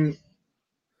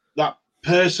that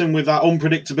person with that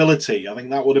unpredictability. I think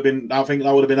that would have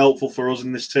been helpful for us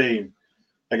in this team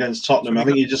against Tottenham. I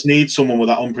think you just need someone with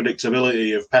that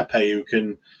unpredictability of Pepe who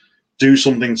can do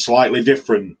something slightly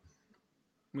different.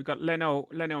 We've got Leno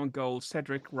on goal,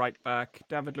 Cedric right back,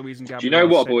 David Luiz and Gabriel. Do you know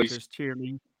what, boys?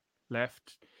 Tierney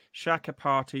left, Xhaka,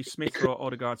 Partey, Smith-Rowe,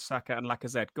 Ødegaard, Saka, and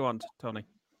Lacazette. Go on, Tony.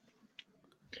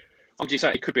 I'll just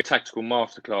say it could be a tactical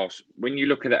masterclass. When you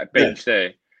look at that bench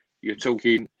there, you're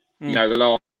talking, the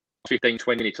last 15,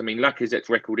 20 minutes. I mean, Lacazette's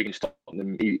record against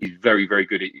Tottenham is very, very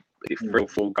good. 3 or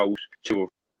 4 goals, 2 or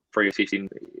 3 assists in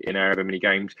however many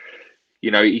games.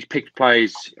 He's picked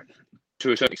players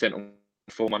to a certain extent on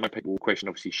form. I know people will question,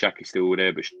 obviously, Xhaka is still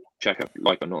there, but Xhaka,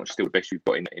 like or not, is still the best we've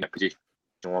got in that position,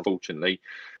 unfortunately.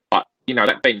 But,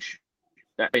 that bench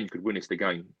could win us the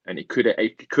game, and it could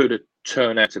have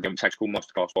turned out to be a tactical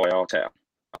masterclass by Arteta.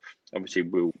 Obviously,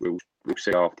 we'll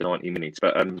see after 90 minutes,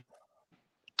 but I've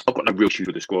got no real issue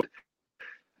with the squad.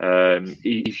 Do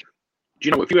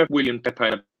you know what? If you have Willian, Pepe,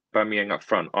 and Aubameyang up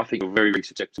front, I think you're very, very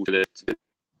susceptible to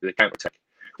the counter attack.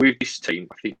 With this team,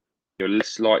 I think you're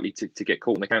less likely to get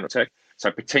caught in the counter attack.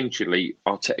 So potentially,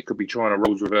 Arteta could be trying to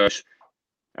roles reverse,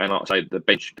 and I'd say the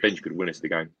bench could win us the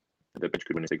game. The bench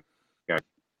could win us the game.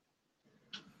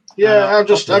 Yeah, I'm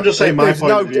just saying my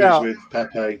point of view is with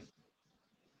Pepe.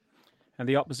 And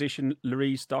the opposition: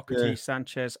 Lloris, Doherty,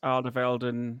 Sanchez,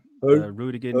 Alderweireld,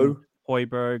 Rudiger,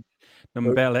 Højbjerg,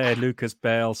 Ndombele, Lucas,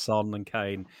 Bale, Son, and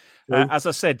Kane. As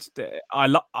I said,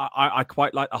 I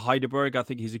quite like the Højbjerg. I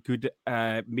think he's a good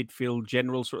midfield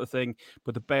general sort of thing.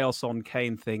 But the Bale, Son,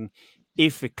 Kane thing,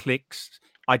 if it clicks,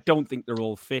 I don't think they're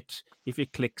all fit. If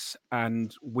it clicks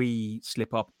and we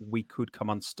slip up, we could come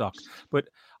unstuck. But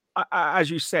as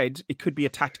you said, it could be a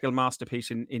tactical masterpiece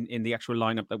in the actual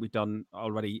lineup that we've done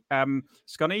already.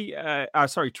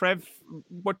 Scunny, Trev,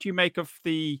 what do you make of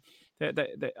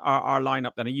our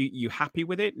lineup? Then are you happy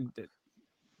with it?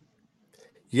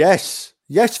 Yes,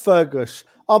 Fergus.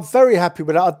 I'm very happy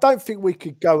with it. I don't think we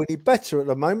could go any better at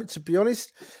the moment, to be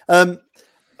honest. I'm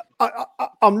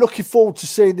looking forward to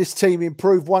seeing this team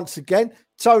improve once again.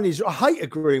 I hate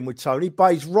agreeing with Tony,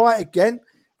 but he's right again.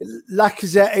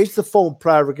 Lacazette is the form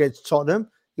player against Tottenham.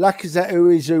 Lacazette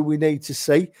is who we need to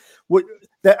see.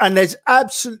 And there's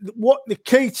what the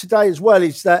key today as well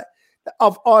is that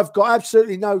I've got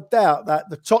absolutely no doubt that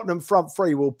the Tottenham front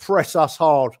three will press us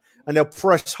hard, and they'll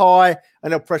press high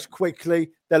and they'll press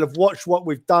quickly. They'll have watched what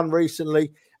we've done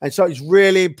recently, and so it's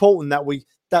really important that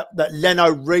that Leno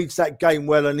reads that game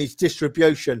well, and his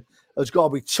distribution has got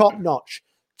to be top notch.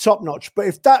 But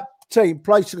if that team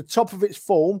plays to the top of its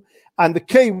form, and the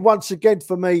key once again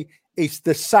for me is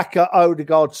the Saka,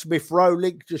 Odegaard, Smith Rowe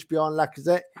link just behind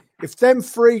Lacazette. If them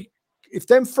three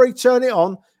turn it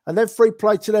on and them three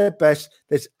play to their best,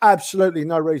 there's absolutely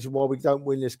no reason why we don't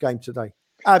win this game today.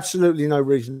 Absolutely no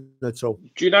reason at all.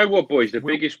 Do you know what, boys? The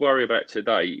biggest worry about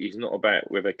today is not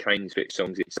about whether Kane's fit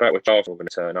songs. It's about whether Arsenal are going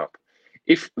to turn up.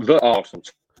 If the Arsenal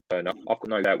turn up, I've got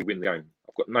no doubt we win the game.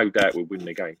 I've got no doubt we'll win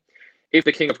the game. If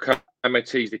the king of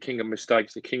calamities, the king of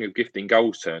mistakes, the king of gifting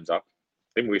goals turns up,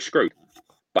 then we're screwed.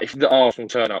 But if the Arsenal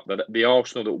turn up, the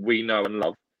Arsenal that we know and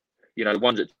love, the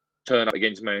ones that turn up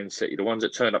against Man City, the ones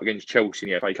that turn up against Chelsea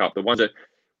in the FA Cup, the ones that,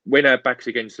 when our backs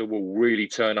against the wall, really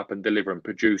turn up and deliver and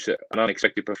produce an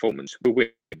unexpected performance, we'll win.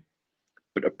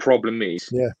 But the problem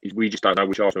is we just don't know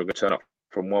which Arsenal are going to turn up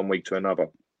from one week to another.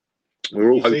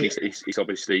 We're all hoping it's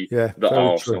obviously the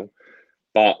Arsenal. True.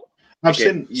 But I've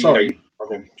seen. Sorry,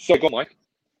 go on, Mike.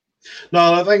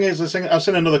 No, the thing is, I've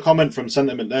seen another comment from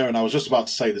Sentiment there, and I was just about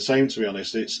to say the same. To be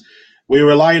honest, we're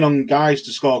relying on guys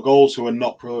to score goals who are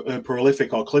not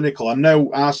prolific or clinical. I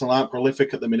know Arsenal aren't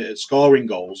prolific at the minute at scoring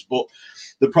goals, but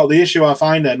the issue I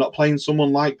find there, not playing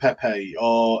someone like Pepe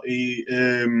or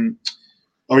even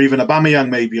Aubameyang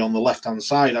maybe on the left-hand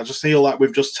side, I just feel like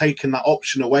we've just taken that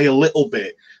option away a little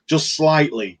bit, just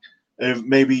slightly, of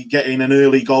maybe getting an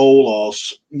early goal or,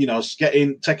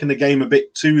 taking the game a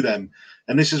bit to them.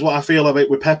 And this is what I feel of it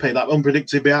with Pepe, that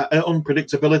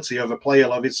unpredictability of a player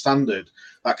of his standard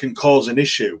that can cause an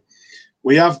issue.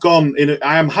 We have gone in.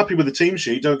 I am happy with the team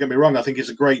sheet. Don't get me wrong. I think it's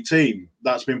a great team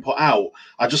that's been put out.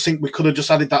 I just think we could have just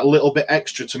added that little bit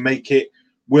extra to make it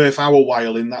worth our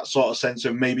while in that sort of sense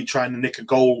of maybe trying to nick a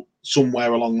goal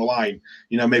somewhere along the line,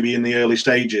 maybe in the early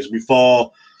stages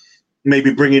before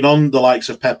maybe bringing on the likes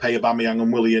of Pepe, Aubameyang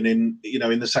and Willian in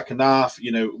the second half,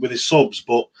 with his subs.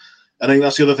 But I think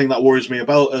that's the other thing that worries me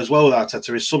about as well with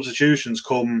Arteta. His substitutions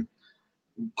come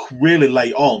really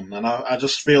late on, and I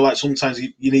just feel like sometimes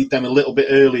you need them a little bit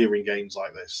earlier in games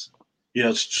like this.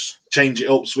 Just change it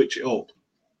up, switch it up.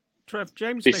 Trev,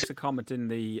 James makes a comment in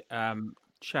the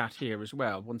chat here as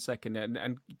well. 1 second,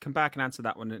 and come back and answer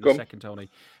that one in a second, Tony.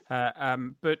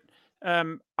 But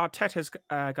Arteta's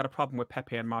got a problem with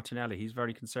Pepe and Martinelli. He's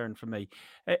very concerned for me.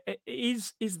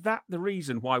 Is that the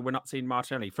reason why we're not seeing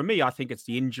Martinelli? For me, I think it's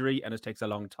the injury, and it takes a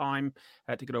long time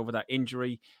to get over that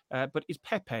injury. But is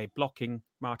Pepe blocking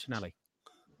Martinelli?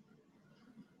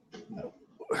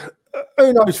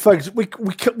 Who knows, folks? We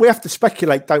have to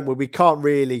speculate, don't we? We can't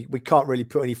really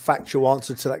put any factual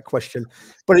answer to that question.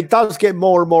 But it does get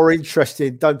more and more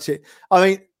interesting, don't it? I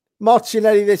mean,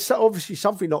 Martinelli, there's obviously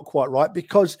something not quite right,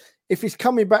 because if he's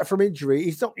coming back from injury,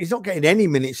 he's not getting any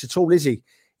minutes at all, is he?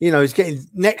 He's getting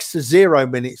next to 0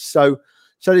 minutes. So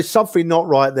there's something not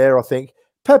right there, I think.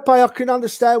 Pepe, I can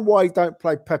understand why you don't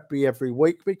play Pepe every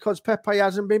week, because Pepe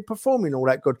hasn't been performing all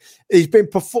that good. He's been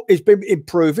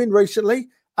improving recently,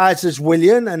 as has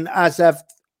Willian and as have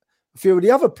a few of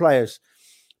the other players.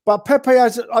 But Pepe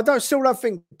still don't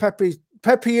think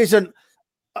Pepe isn't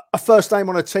a first name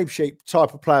on a team sheet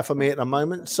type of player for me at the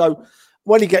moment. So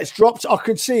when he gets dropped, I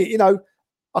can see it,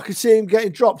 I can see him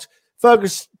getting dropped.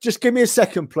 Fergus, just give me a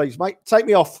second, please, mate. Take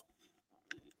me off.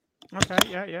 Okay,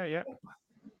 yeah.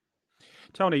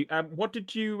 Tony, what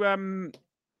did you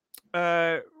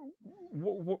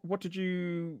what did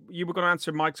you were going to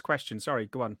answer Mike's question? Sorry,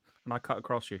 go on. And I cut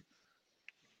across you.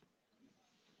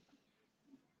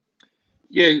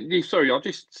 Yeah, sorry, I've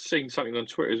just seen something on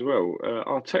Twitter as well.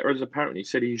 Arteta has apparently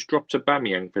said he's dropped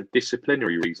Aubameyang for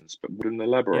disciplinary reasons, but wouldn't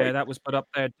elaborate. Yeah, that was put up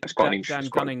there. That's quite Dan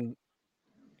Gunning.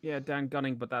 Yeah, Dan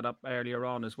Gunning put that up earlier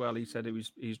on as well. He said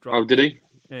he's dropped. Oh, did he?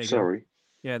 There you Sorry. Go.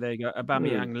 Yeah, there you go.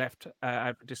 Aubameyang left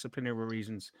out for disciplinary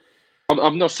reasons.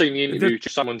 I've not seen the interview.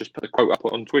 Just someone just put a quote up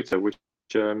on Twitter, which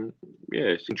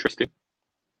it's interesting.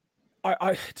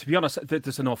 I to be honest,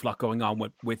 there's an awful lot going on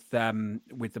with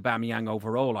Aubameyang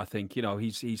overall. I think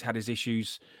he's had his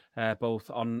issues both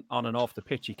on and off the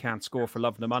pitch. He can't score for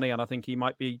love nor money, and I think he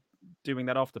might be doing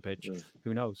that off the pitch.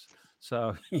 Who knows?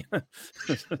 So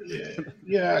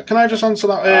yeah. Can I just answer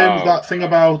that that thing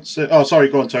about? Sorry,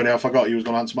 go on, Tony. I forgot you was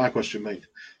going to answer my question, mate.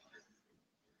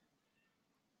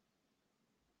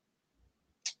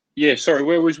 Yeah, sorry.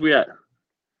 Where was we at?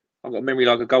 I've got a memory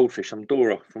like a goldfish. I'm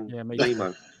Dora from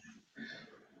Nemo.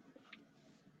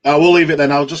 We'll leave it then.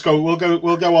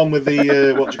 We'll go on with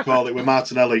the what do you call it with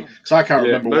Martinelli, because I can't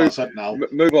remember what I said now.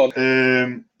 Move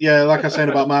on. Like I said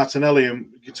about Martinelli, and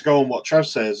to go on what Trev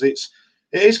says, it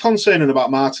is concerning about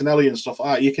Martinelli and stuff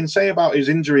like that. You can say about his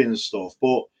injury and stuff,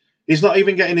 but he's not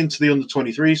even getting into the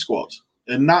under-23 squad,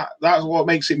 and that's what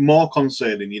makes it more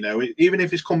concerning. Even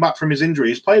if he's come back from his injury,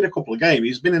 he's played a couple of games.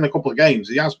 He's been in a couple of games.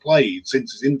 He has played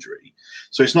since his injury,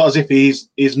 so it's not as if he's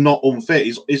not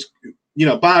unfit. He's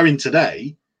barring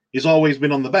today. He's always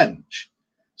been on the bench.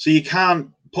 So you can't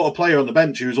put a player on the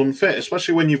bench who's unfit,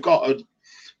 especially when you've got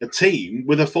a team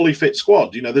with a fully fit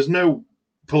squad. There's no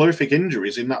prolific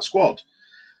injuries in that squad.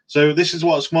 So this is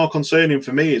what's more concerning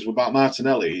for me is about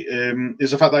Martinelli,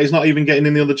 is the fact that he's not even getting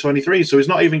in the under-23. So he's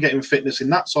not even getting fitness in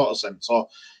that sort of sense, or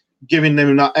giving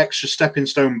him that extra stepping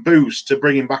stone boost to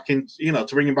bring him back in,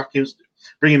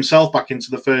 bring himself back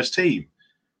into the first team.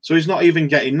 So he's not even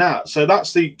getting that. So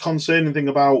that's the concerning thing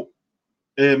about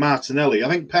Martinelli. I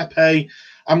think Pepe,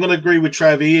 I'm going to agree with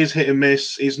Trev. He is hit and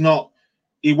miss.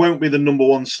 He won't be the number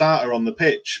one starter on the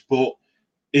pitch, but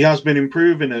he has been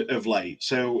improving of late.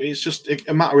 So it's just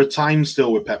a matter of time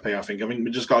still with Pepe, I think. We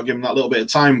just got to give him that little bit of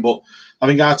time. But I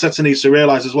think Arteta needs to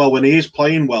realise as well, when he is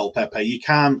playing well, Pepe, you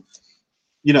can't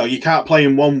play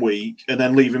him 1 week and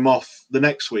then leave him off the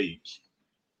next week.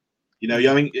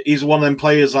 He's one of them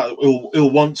players that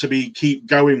he'll want to keep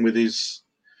going with his.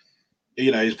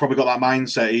 He's probably got that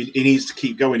mindset. He needs to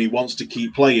keep going. He wants to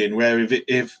keep playing. Where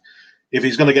if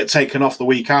he's going to get taken off the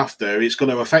week after, it's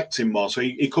going to affect him more. So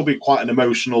he could be quite an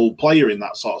emotional player in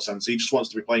that sort of sense. He just wants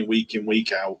to be playing week in,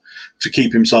 week out to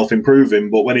keep himself improving.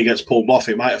 But when he gets pulled off,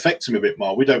 it might affect him a bit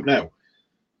more. We don't know.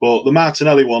 But the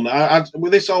Martinelli one,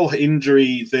 with this whole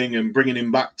injury thing and bringing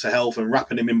him back to health and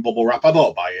wrapping him in bubble wrap, I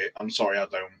don't buy it. I'm sorry, I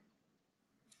don't.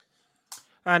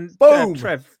 And Boom.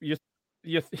 Trev,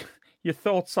 your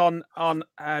thoughts on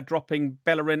dropping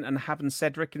Bellerin and having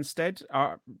Cedric instead?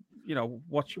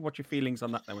 What's your feelings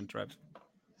on that now, Trev?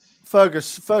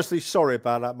 Fergus, firstly, sorry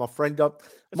about that, my friend. Our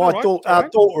daughter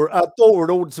had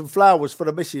ordered some flowers for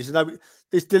the missus, and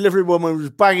this delivery woman was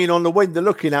banging on the window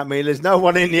looking at me, and there's no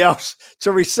one in the house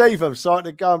to receive them, so I had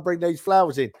to go and bring these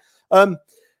flowers in.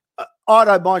 I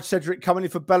don't mind Cedric coming in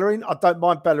for Bellerin. I don't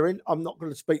mind Bellerin. I'm not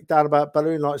going to speak down about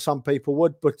Bellerin like some people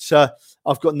would, but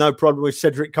I've got no problem with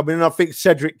Cedric coming in. I think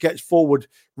Cedric gets forward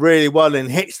really well and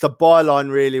hits the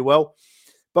byline really well.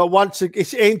 But once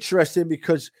it's interesting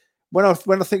because when I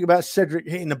think about Cedric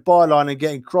hitting the byline and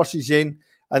getting crosses in,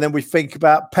 and then we think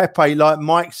about Pepe, like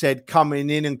Mike said, coming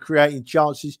in and creating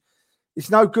chances, it's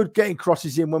no good getting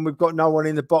crosses in when we've got no one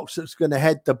in the box that's going to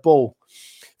head the ball.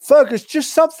 Fergus,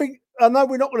 just something. I know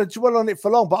we're not going to dwell on it for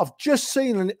long, but I've just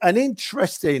seen an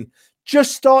interesting,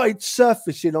 just started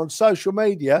surfacing on social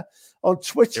media, on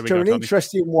Twitter, an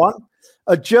interesting one.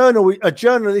 A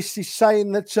journalist is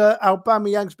saying that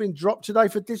Aubameyang's been dropped today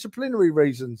for disciplinary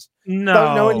reasons. No.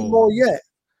 Don't know any more yet.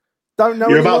 Don't know.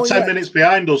 You're about 10 minutes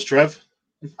behind us, Trev.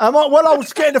 I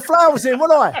was getting the flowers in,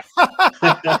 wasn't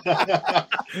I?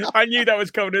 I knew that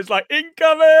was coming. It's like,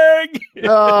 incoming!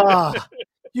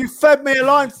 You fed me a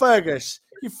line, Fergus.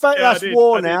 That's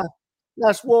war now.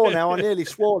 That's war now. I nearly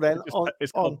swore then.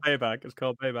 It's called payback. It's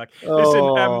called payback.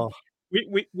 Oh.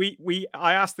 Listen,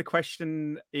 I asked the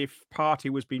question if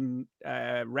Partey was being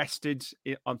rested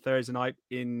on Thursday night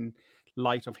in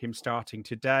light of him starting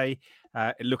today.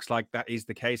 It looks like that is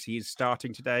the case. He is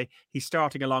starting today. He's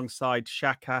starting alongside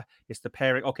Xhaka. It's the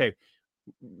pairing. Okay,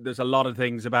 there's a lot of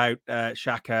things about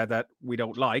Xhaka that we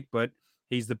don't like, but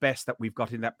he's the best that we've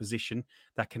got in that position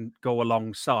that can go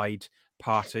alongside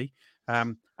Partey.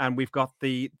 And we've got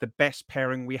the best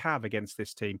pairing we have against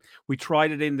this team. We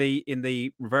tried it in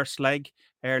the reverse leg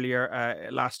earlier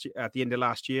last year, at the end of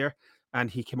last year, and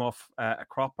he came off a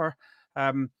cropper.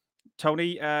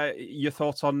 Tony, your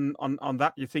thoughts on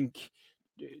that? Do you think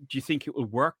it will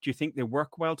work? Do you think they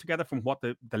work well together from what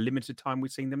the limited time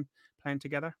we've seen them playing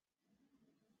together?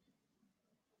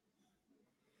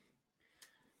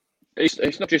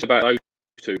 It's not just about those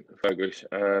two, Fergus.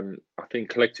 I think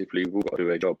collectively we've all got to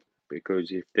do our job,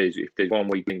 because if there's one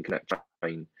weak link in that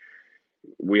chain,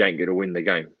 we ain't going to win the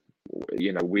game.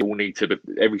 You know, we all need to.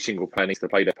 Every single player needs to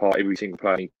play their part. Every single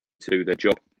player needs to do their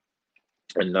job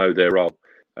and know their role.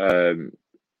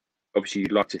 Obviously,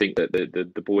 you'd like to think that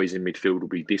the boys in midfield will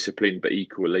be disciplined, but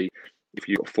equally, if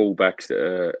you've got fullbacks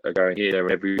that are going here, there,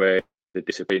 and everywhere, the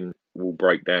discipline will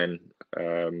break down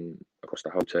across the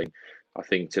whole team. I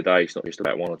think today it's not just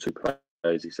about one or two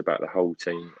players; it's about the whole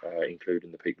team,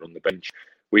 including the people on the bench.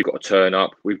 We've got to turn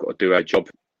up. We've got to do our job,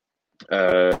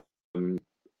 and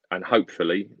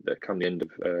hopefully, that come the end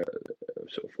of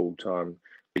sort of full time,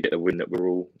 we get the win that we're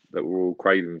all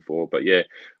craving for. But yeah,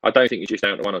 I don't think it's just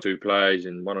down to one or two players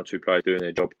and one or two players doing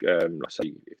their job. Like I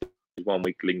say, if there's one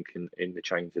weak link in the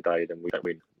chain today, then we don't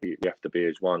win. We have to be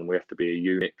as one. We have to be a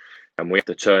unit, and we have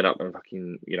to turn up and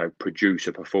fucking produce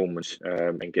a performance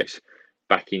and get us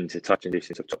back into touching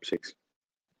distance of top six.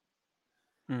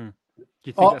 Do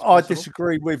you think that's I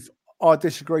possible? I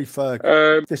disagree,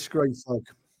 Ferg. Disagree, Ferg.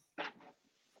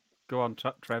 Go on,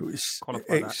 Trev.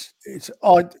 Qualify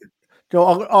that.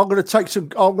 I'm going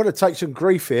to take some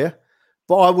grief here,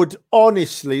 but I would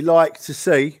honestly like to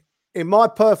see, in my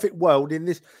perfect world,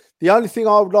 the only thing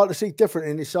I would like to see different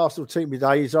in this Arsenal team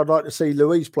today is I'd like to see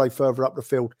Luiz play further up the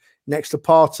field next to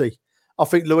Partey. I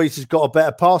think Luiz has got a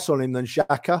better pass on him than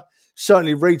Xhaka.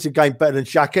 Certainly reads the game better than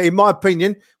Xhaka. In my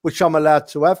opinion, which I'm allowed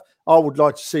to have, I would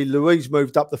like to see Luiz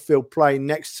moved up the field playing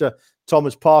next to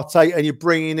Thomas Partey, and you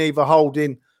bring in either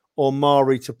Holding or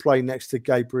Mari to play next to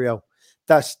Gabriel.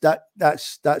 That's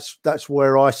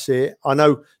where I see it. I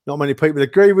know not many people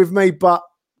agree with me, but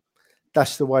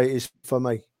that's the way it is for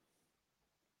me.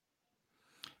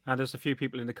 And there's a few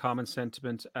people in the common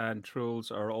sentiment and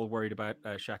trolls are all worried about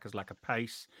Xhaka's lack of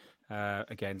pace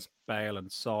against Bale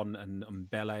and Son and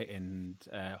Mbele and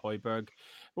Højbjerg.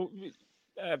 Well,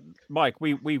 Mike,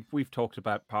 we've talked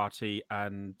about Partey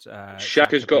and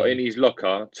Xhaka's got in his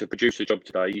locker to produce a job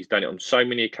today. He's done it on so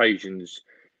many occasions.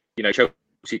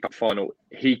 Chelsea Cup final.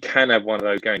 He can have one of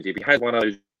those games. If he has one of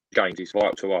those games, he's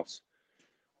vital to us.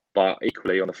 But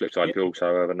equally, on the flip side, he could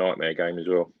also have a nightmare game as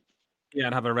well. Yeah,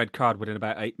 and have a red card within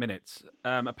about 8 minutes.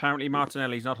 Apparently,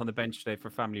 Martinelli's not on the bench today for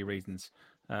family reasons.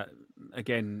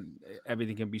 Again,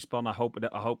 everything can be spun. I hope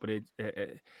it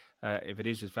if it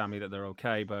is his family that they're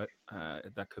okay, but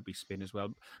that could be spin as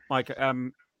well. Mike,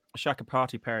 Xhaka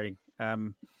Partey pairing.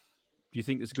 Do you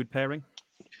think it's a good pairing?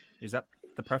 Is that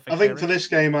the perfect? I think for this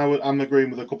game, I'm agreeing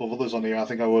with a couple of others on here. I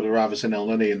think I would have rather seen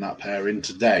Elneny in that pairing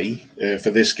today for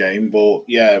this game. But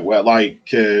yeah, well, like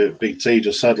Big T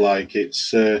just said, like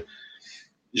it's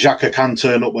Xhaka can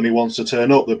turn up when he wants to turn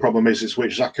up. The problem is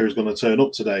which Xhaka is going to turn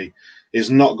up today. He's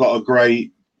not got a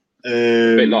great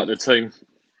a bit like the team.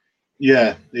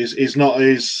 Yeah, he's not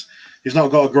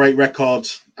got a great record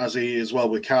as he is well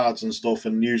with cards and stuff.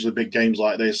 And usually big games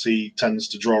like this, he tends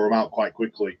to draw them out quite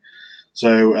quickly.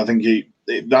 So I think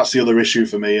that's the other issue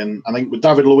for me. And I think with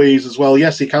David Luiz as well,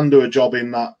 yes, he can do a job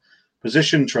in that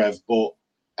position, Trev, but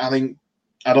I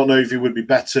don't know if he would be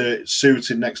better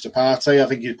suited next to Partey. I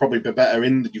think he'd probably be better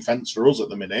in the defence for us at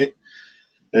the minute.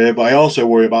 But I also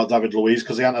worry about David Luiz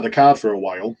because he hasn't had a card for a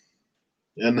while.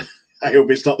 And I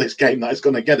hope it's not this game that he's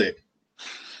going to get it.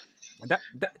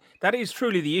 That is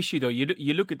truly the issue, though.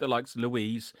 You look at the likes of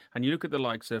Luiz and you look at the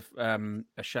likes of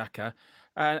Xhaka,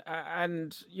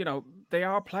 and they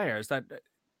are players that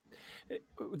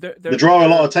they draw a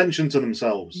lot of attention to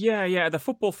themselves. Yeah. The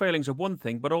football failings are one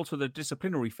thing, but also the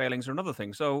disciplinary failings are another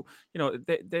thing. So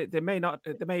they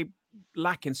may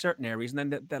lack in certain areas,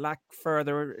 and then they lack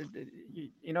further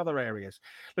in other areas.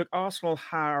 Look, Arsenal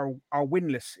are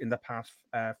winless in the past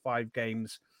 5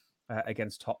 games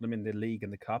against Tottenham in the league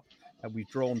and the cup. We've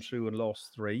drawn 2 and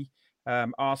lost 3.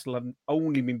 Arsenal have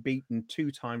only been beaten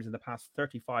 2 times in the past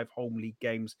 35 home league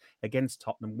games against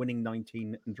Tottenham, winning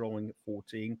 19 and drawing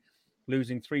 14,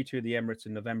 losing 3-2 at the Emirates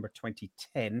in November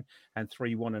 2010 and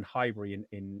 3-1 in Highbury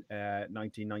in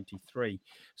 1993.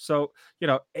 So,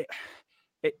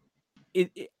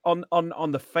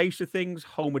 on the face of things,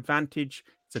 home advantage.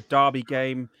 It's a derby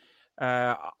game.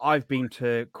 I've been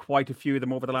to quite a few of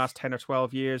them over the last 10 or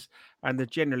 12 years, and they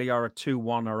generally are a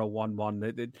 2-1 or a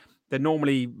 1-1. They're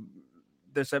normally,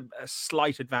 there's a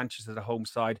slight advantage to the home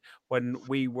side. When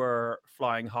we were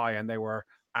flying high and they were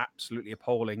absolutely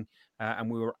appalling, and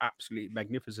we were absolutely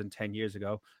magnificent 10 years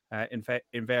ago. In fact,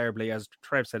 invariably, as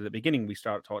Trev said at the beginning, we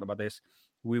started talking about this,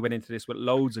 we went into this with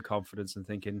loads of confidence and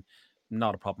thinking,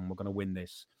 not a problem, we're going to win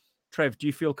this. Trev, do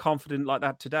you feel confident like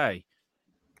that today?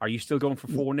 Are you still going for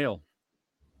 4-0?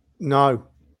 No,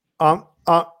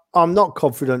 I'm not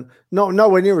confident.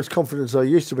 Nowhere near as confident as I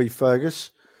used to be,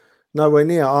 Fergus. Nowhere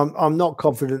near. I'm not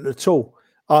confident at all.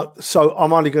 So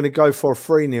I'm only going to go for a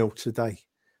 3-0 today.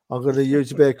 I'm going to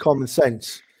use a bit of common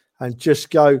sense. and just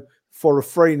go for a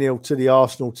 3-0 to the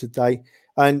Arsenal today.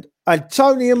 And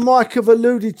Tony and Mike have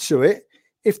alluded to it.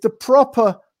 If the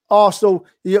proper Arsenal,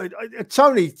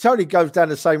 Tony goes down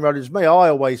the same road as me. I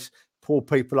always pull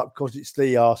people up because it's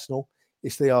the Arsenal.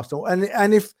 It's the Arsenal.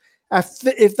 And if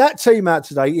that team out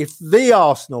today, if the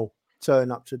Arsenal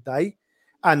turn up today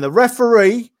and the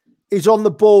referee is on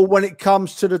the ball when it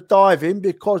comes to the diving,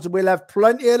 because we'll have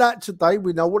plenty of that today.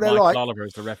 We know what they're like. Oliver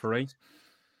is the referee.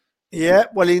 Yeah,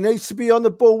 well, he needs to be on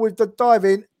the ball with the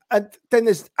diving. And then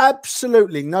there's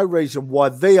absolutely no reason why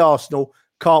the Arsenal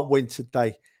can't win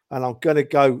today. And I'm going to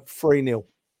go 3-0.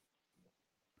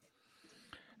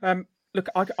 Look,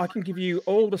 I can give you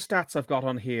all the stats I've got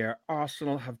on here.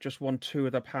 Arsenal have just won 2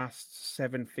 of the past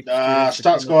 7 fixtures.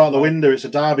 Stats go out the window. It's a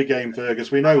derby game, Fergus.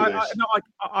 We know this.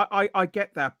 I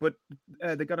get that, but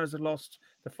the Gunners have lost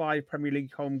the 5 Premier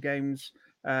League home games.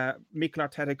 Mikel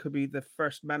Arteta could be the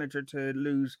first manager to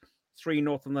lose 3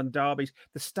 North London derbies.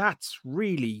 The stats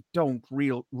really don't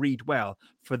read well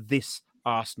for this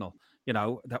Arsenal,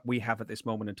 that we have at this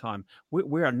moment in time.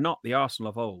 We are not the Arsenal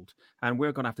of old, and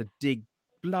we're going to have to dig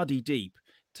bloody deep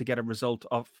to get a result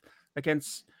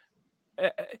against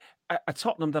a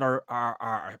Tottenham that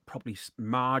are probably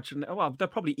marginal. Well, they're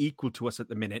probably equal to us at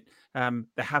the minute.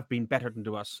 They have been better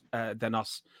than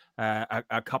us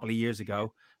a couple of years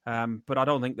ago, but I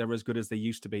don't think they're as good as they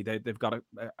used to be. They've got,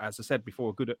 as I said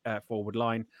before, a good forward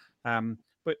line.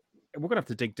 But we're going to have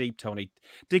to dig deep, Tony.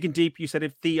 Digging deep, you said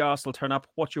if the Arsenal turn up,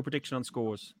 what's your prediction on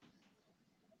scores?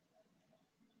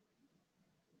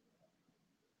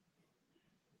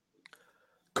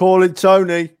 Calling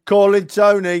Tony.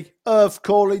 Earth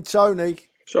calling Tony.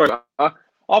 Sorry, I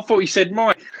thought he said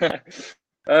Mike.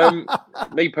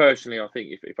 Me personally, I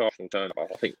think if Arsenal turn up,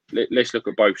 I think let's look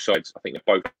at both sides. I think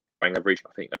they're both bang average.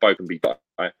 I think they both can be better.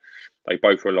 They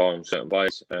both rely on certain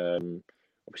players.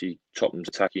 Obviously, Tottenham's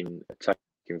attacking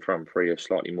front three are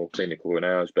slightly more clinical than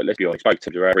ours, but let's be honest, both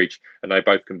teams are average, and they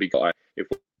both can be better. If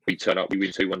we turn up, we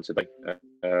win 2-1 today.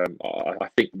 I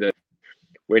think that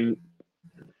when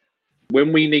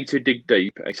we need to dig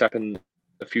deep, it's happened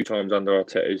a few times under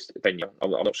Arteta's tenure.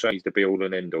 I'm not saying he's the be-all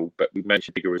and end-all, but we've managed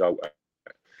to dig a result out.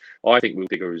 I think we'll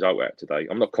dig a result out today.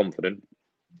 I'm not confident.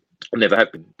 I never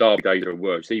have been. Derby days are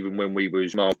worse. Even when we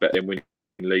was miles better than winning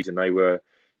leagues and they were,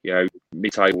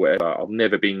 mid-table, whatever, I've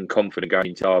never been confident going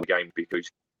into Derby games because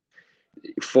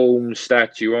form,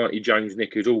 stats, Auntie Jones,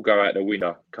 Nickers all go out the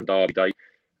winner come Derby day.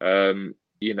 And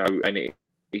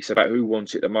it's about who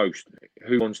wants it the most,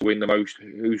 who wants to win the most,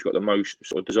 who's got the most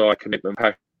sort of desire, commitment,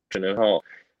 passion, and heart.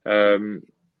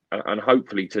 And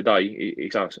hopefully today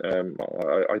it's us.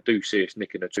 I do see us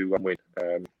nicking a 2-1 win.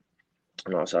 And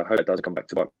like I say, I hope it doesn't come back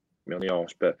to bite me on the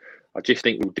arse. But I just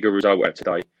think we'll dig a result out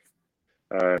today.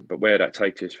 But where that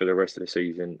takes us for the rest of the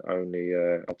season, only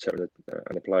Arteta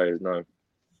and the players know.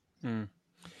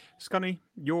 Scunny,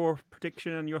 your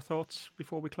prediction and your thoughts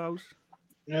before we close?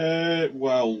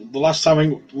 Well, the last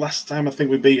time I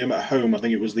think we beat him at home, I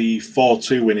think it was the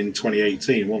 4-2 win in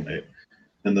 2018, wasn't it?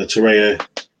 And the Torreira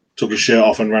took his shirt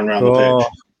off and ran around the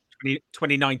pitch.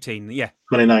 2019, yeah.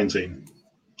 2019.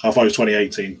 I thought it was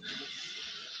 2018.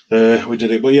 We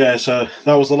did it, but yeah. So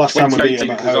that was the last time we beat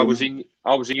him at home.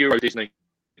 I was in Euro Disney.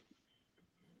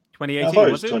 2018. I thought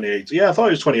it was 2018. Yeah, I thought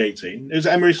it was 2018. It was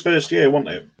Emery's first year, wasn't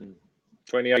it?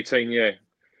 2018, yeah.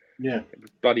 Yeah.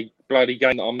 Bloody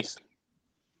game that I missed.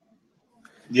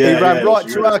 Yeah, he ran right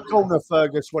to our corner,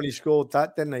 Fergus, when he scored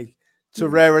that, didn't he?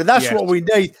 Torreira. That's what we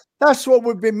need. That's what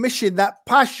we've been missing. That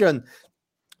passion,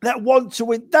 that want to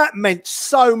win. That meant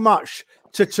so much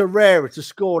to Torreira to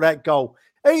score that goal.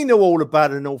 He knew all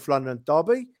about a North London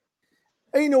derby.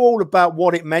 He knew all about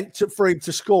what it meant for him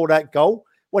to score that goal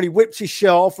when he whipped his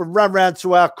shirt off and ran round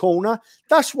to our corner.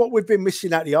 That's what we've been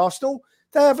missing at the Arsenal.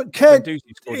 They haven't cared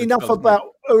enough about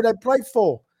who they played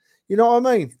for. You know what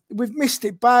I mean? We've missed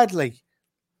it badly.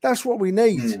 That's what we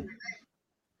need.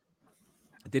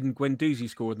 Didn't Guendouzi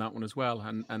score in that one as well?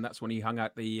 And that's when he hung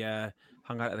out of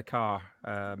the car.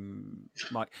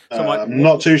 Mike. So Mike, I'm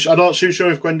not too sure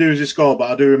if Guendouzi scored, but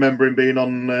I do remember him being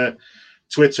on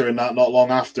Twitter and that not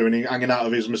long after, and he hanging out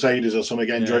of his Mercedes or something,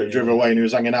 getting driven away, and he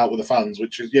was hanging out with the fans,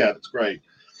 which is that's great.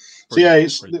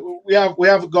 Brilliant, so we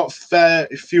have got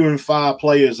few and far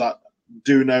players that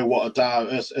do know what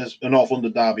a North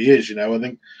London derby is. I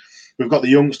think. We've got the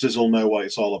youngsters who'll know what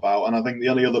it's all about, and I think the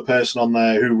only other person on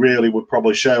there who really would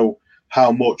probably show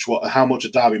how much a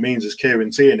derby means is Kieran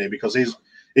Tierney, because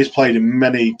he's played in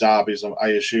many derbies, I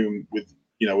assume, with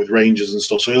Rangers and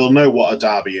stuff, so he'll know what a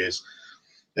derby is.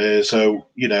 So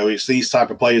it's these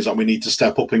type of players that we need to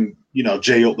step up and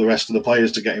G up the rest of the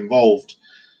players to get involved.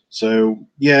 So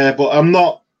but I'm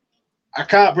not I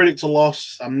can't predict a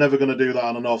loss. I'm never going to do that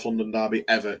on a North London derby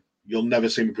ever. You'll never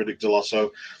see me predict a loss.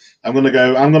 So I'm going to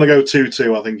go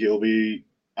 2-2. I think it'll be.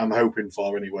 I'm hoping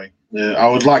for anyway. I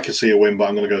would like to see a win, but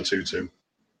I'm going to go 2-2.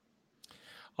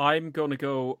 I'm going to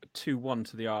go 2-1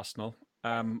 to the Arsenal.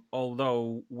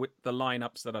 Although with the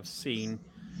lineups that I've seen,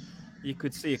 you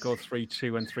could see it go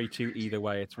 3-2 and 3-2 either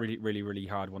way. It's really, really, really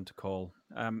hard one to call.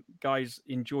 Guys,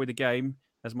 enjoy the game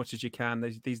as much as you can.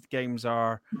 These games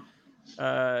are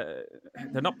they're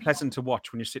not pleasant to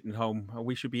watch when you're sitting home.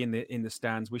 We should be in the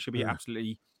stands. We should be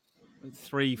absolutely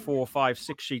 3, 4, 5,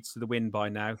 6 sheets to the wind by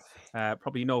now.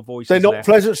 Probably no voices. They're not left.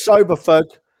 pleasant sober, Ferg.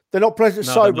 They're not pleasant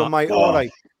sober, not. mate, are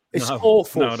they? It's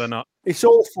awful. No, they're not. It's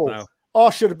awful. No. I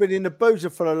should have been in the boozer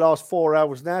for the last 4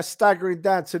 hours now, staggering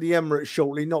down to the Emirates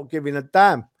shortly, not giving a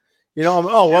damn. You know,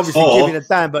 obviously giving a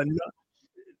damn, but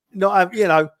not. You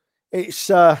know, it's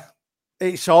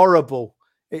horrible.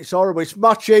 It's horrible. It's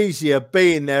much easier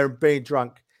being there and being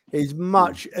drunk. It's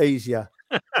much easier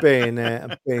being there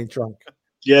and being drunk.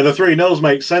 Yeah, the 3-0s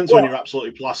make sense when you're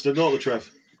absolutely plastered, don't they, Trev?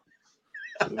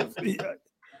 Of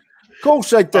course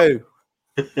they do.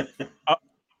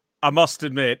 I must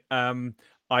admit,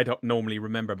 I don't normally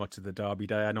remember much of the derby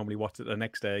day. I normally watch it the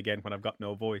next day again when I've got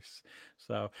no voice.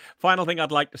 So, final thing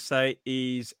I'd like to say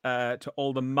is to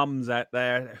all the mums out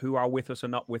there who are with us or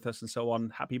not with us and so on,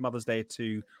 happy Mother's Day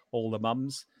to all the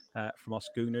mums from us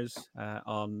Gooners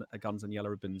on Guns and Yellow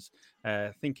Ribbons.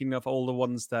 Thinking of all the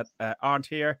ones that aren't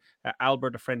here,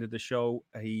 Albert, a friend of the show,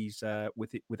 he's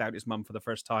without his mum for the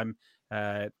first time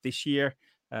this year.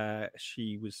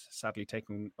 She was sadly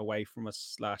taken away from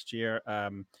us last year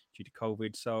due to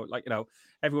COVID. So,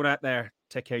 everyone out there,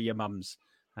 take care of your mums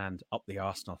and up the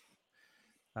Arsenal.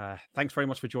 Thanks very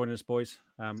much for joining us, boys.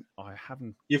 I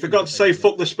haven't. You forgot to say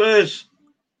 "fuck the Spurs."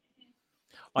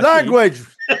 Language.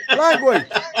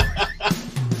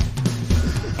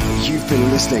 You've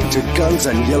been listening to Guns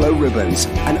and Yellow Ribbons,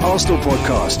 an Arsenal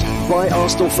podcast by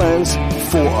Arsenal fans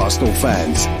for Arsenal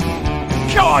fans.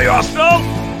 Joy, Arsenal!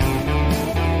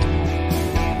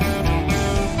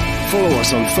 Follow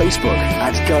us on Facebook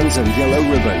at Guns and Yellow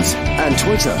Ribbons and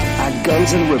Twitter at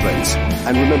Guns and Ribbons.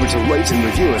 And remember to rate and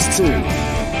review us too.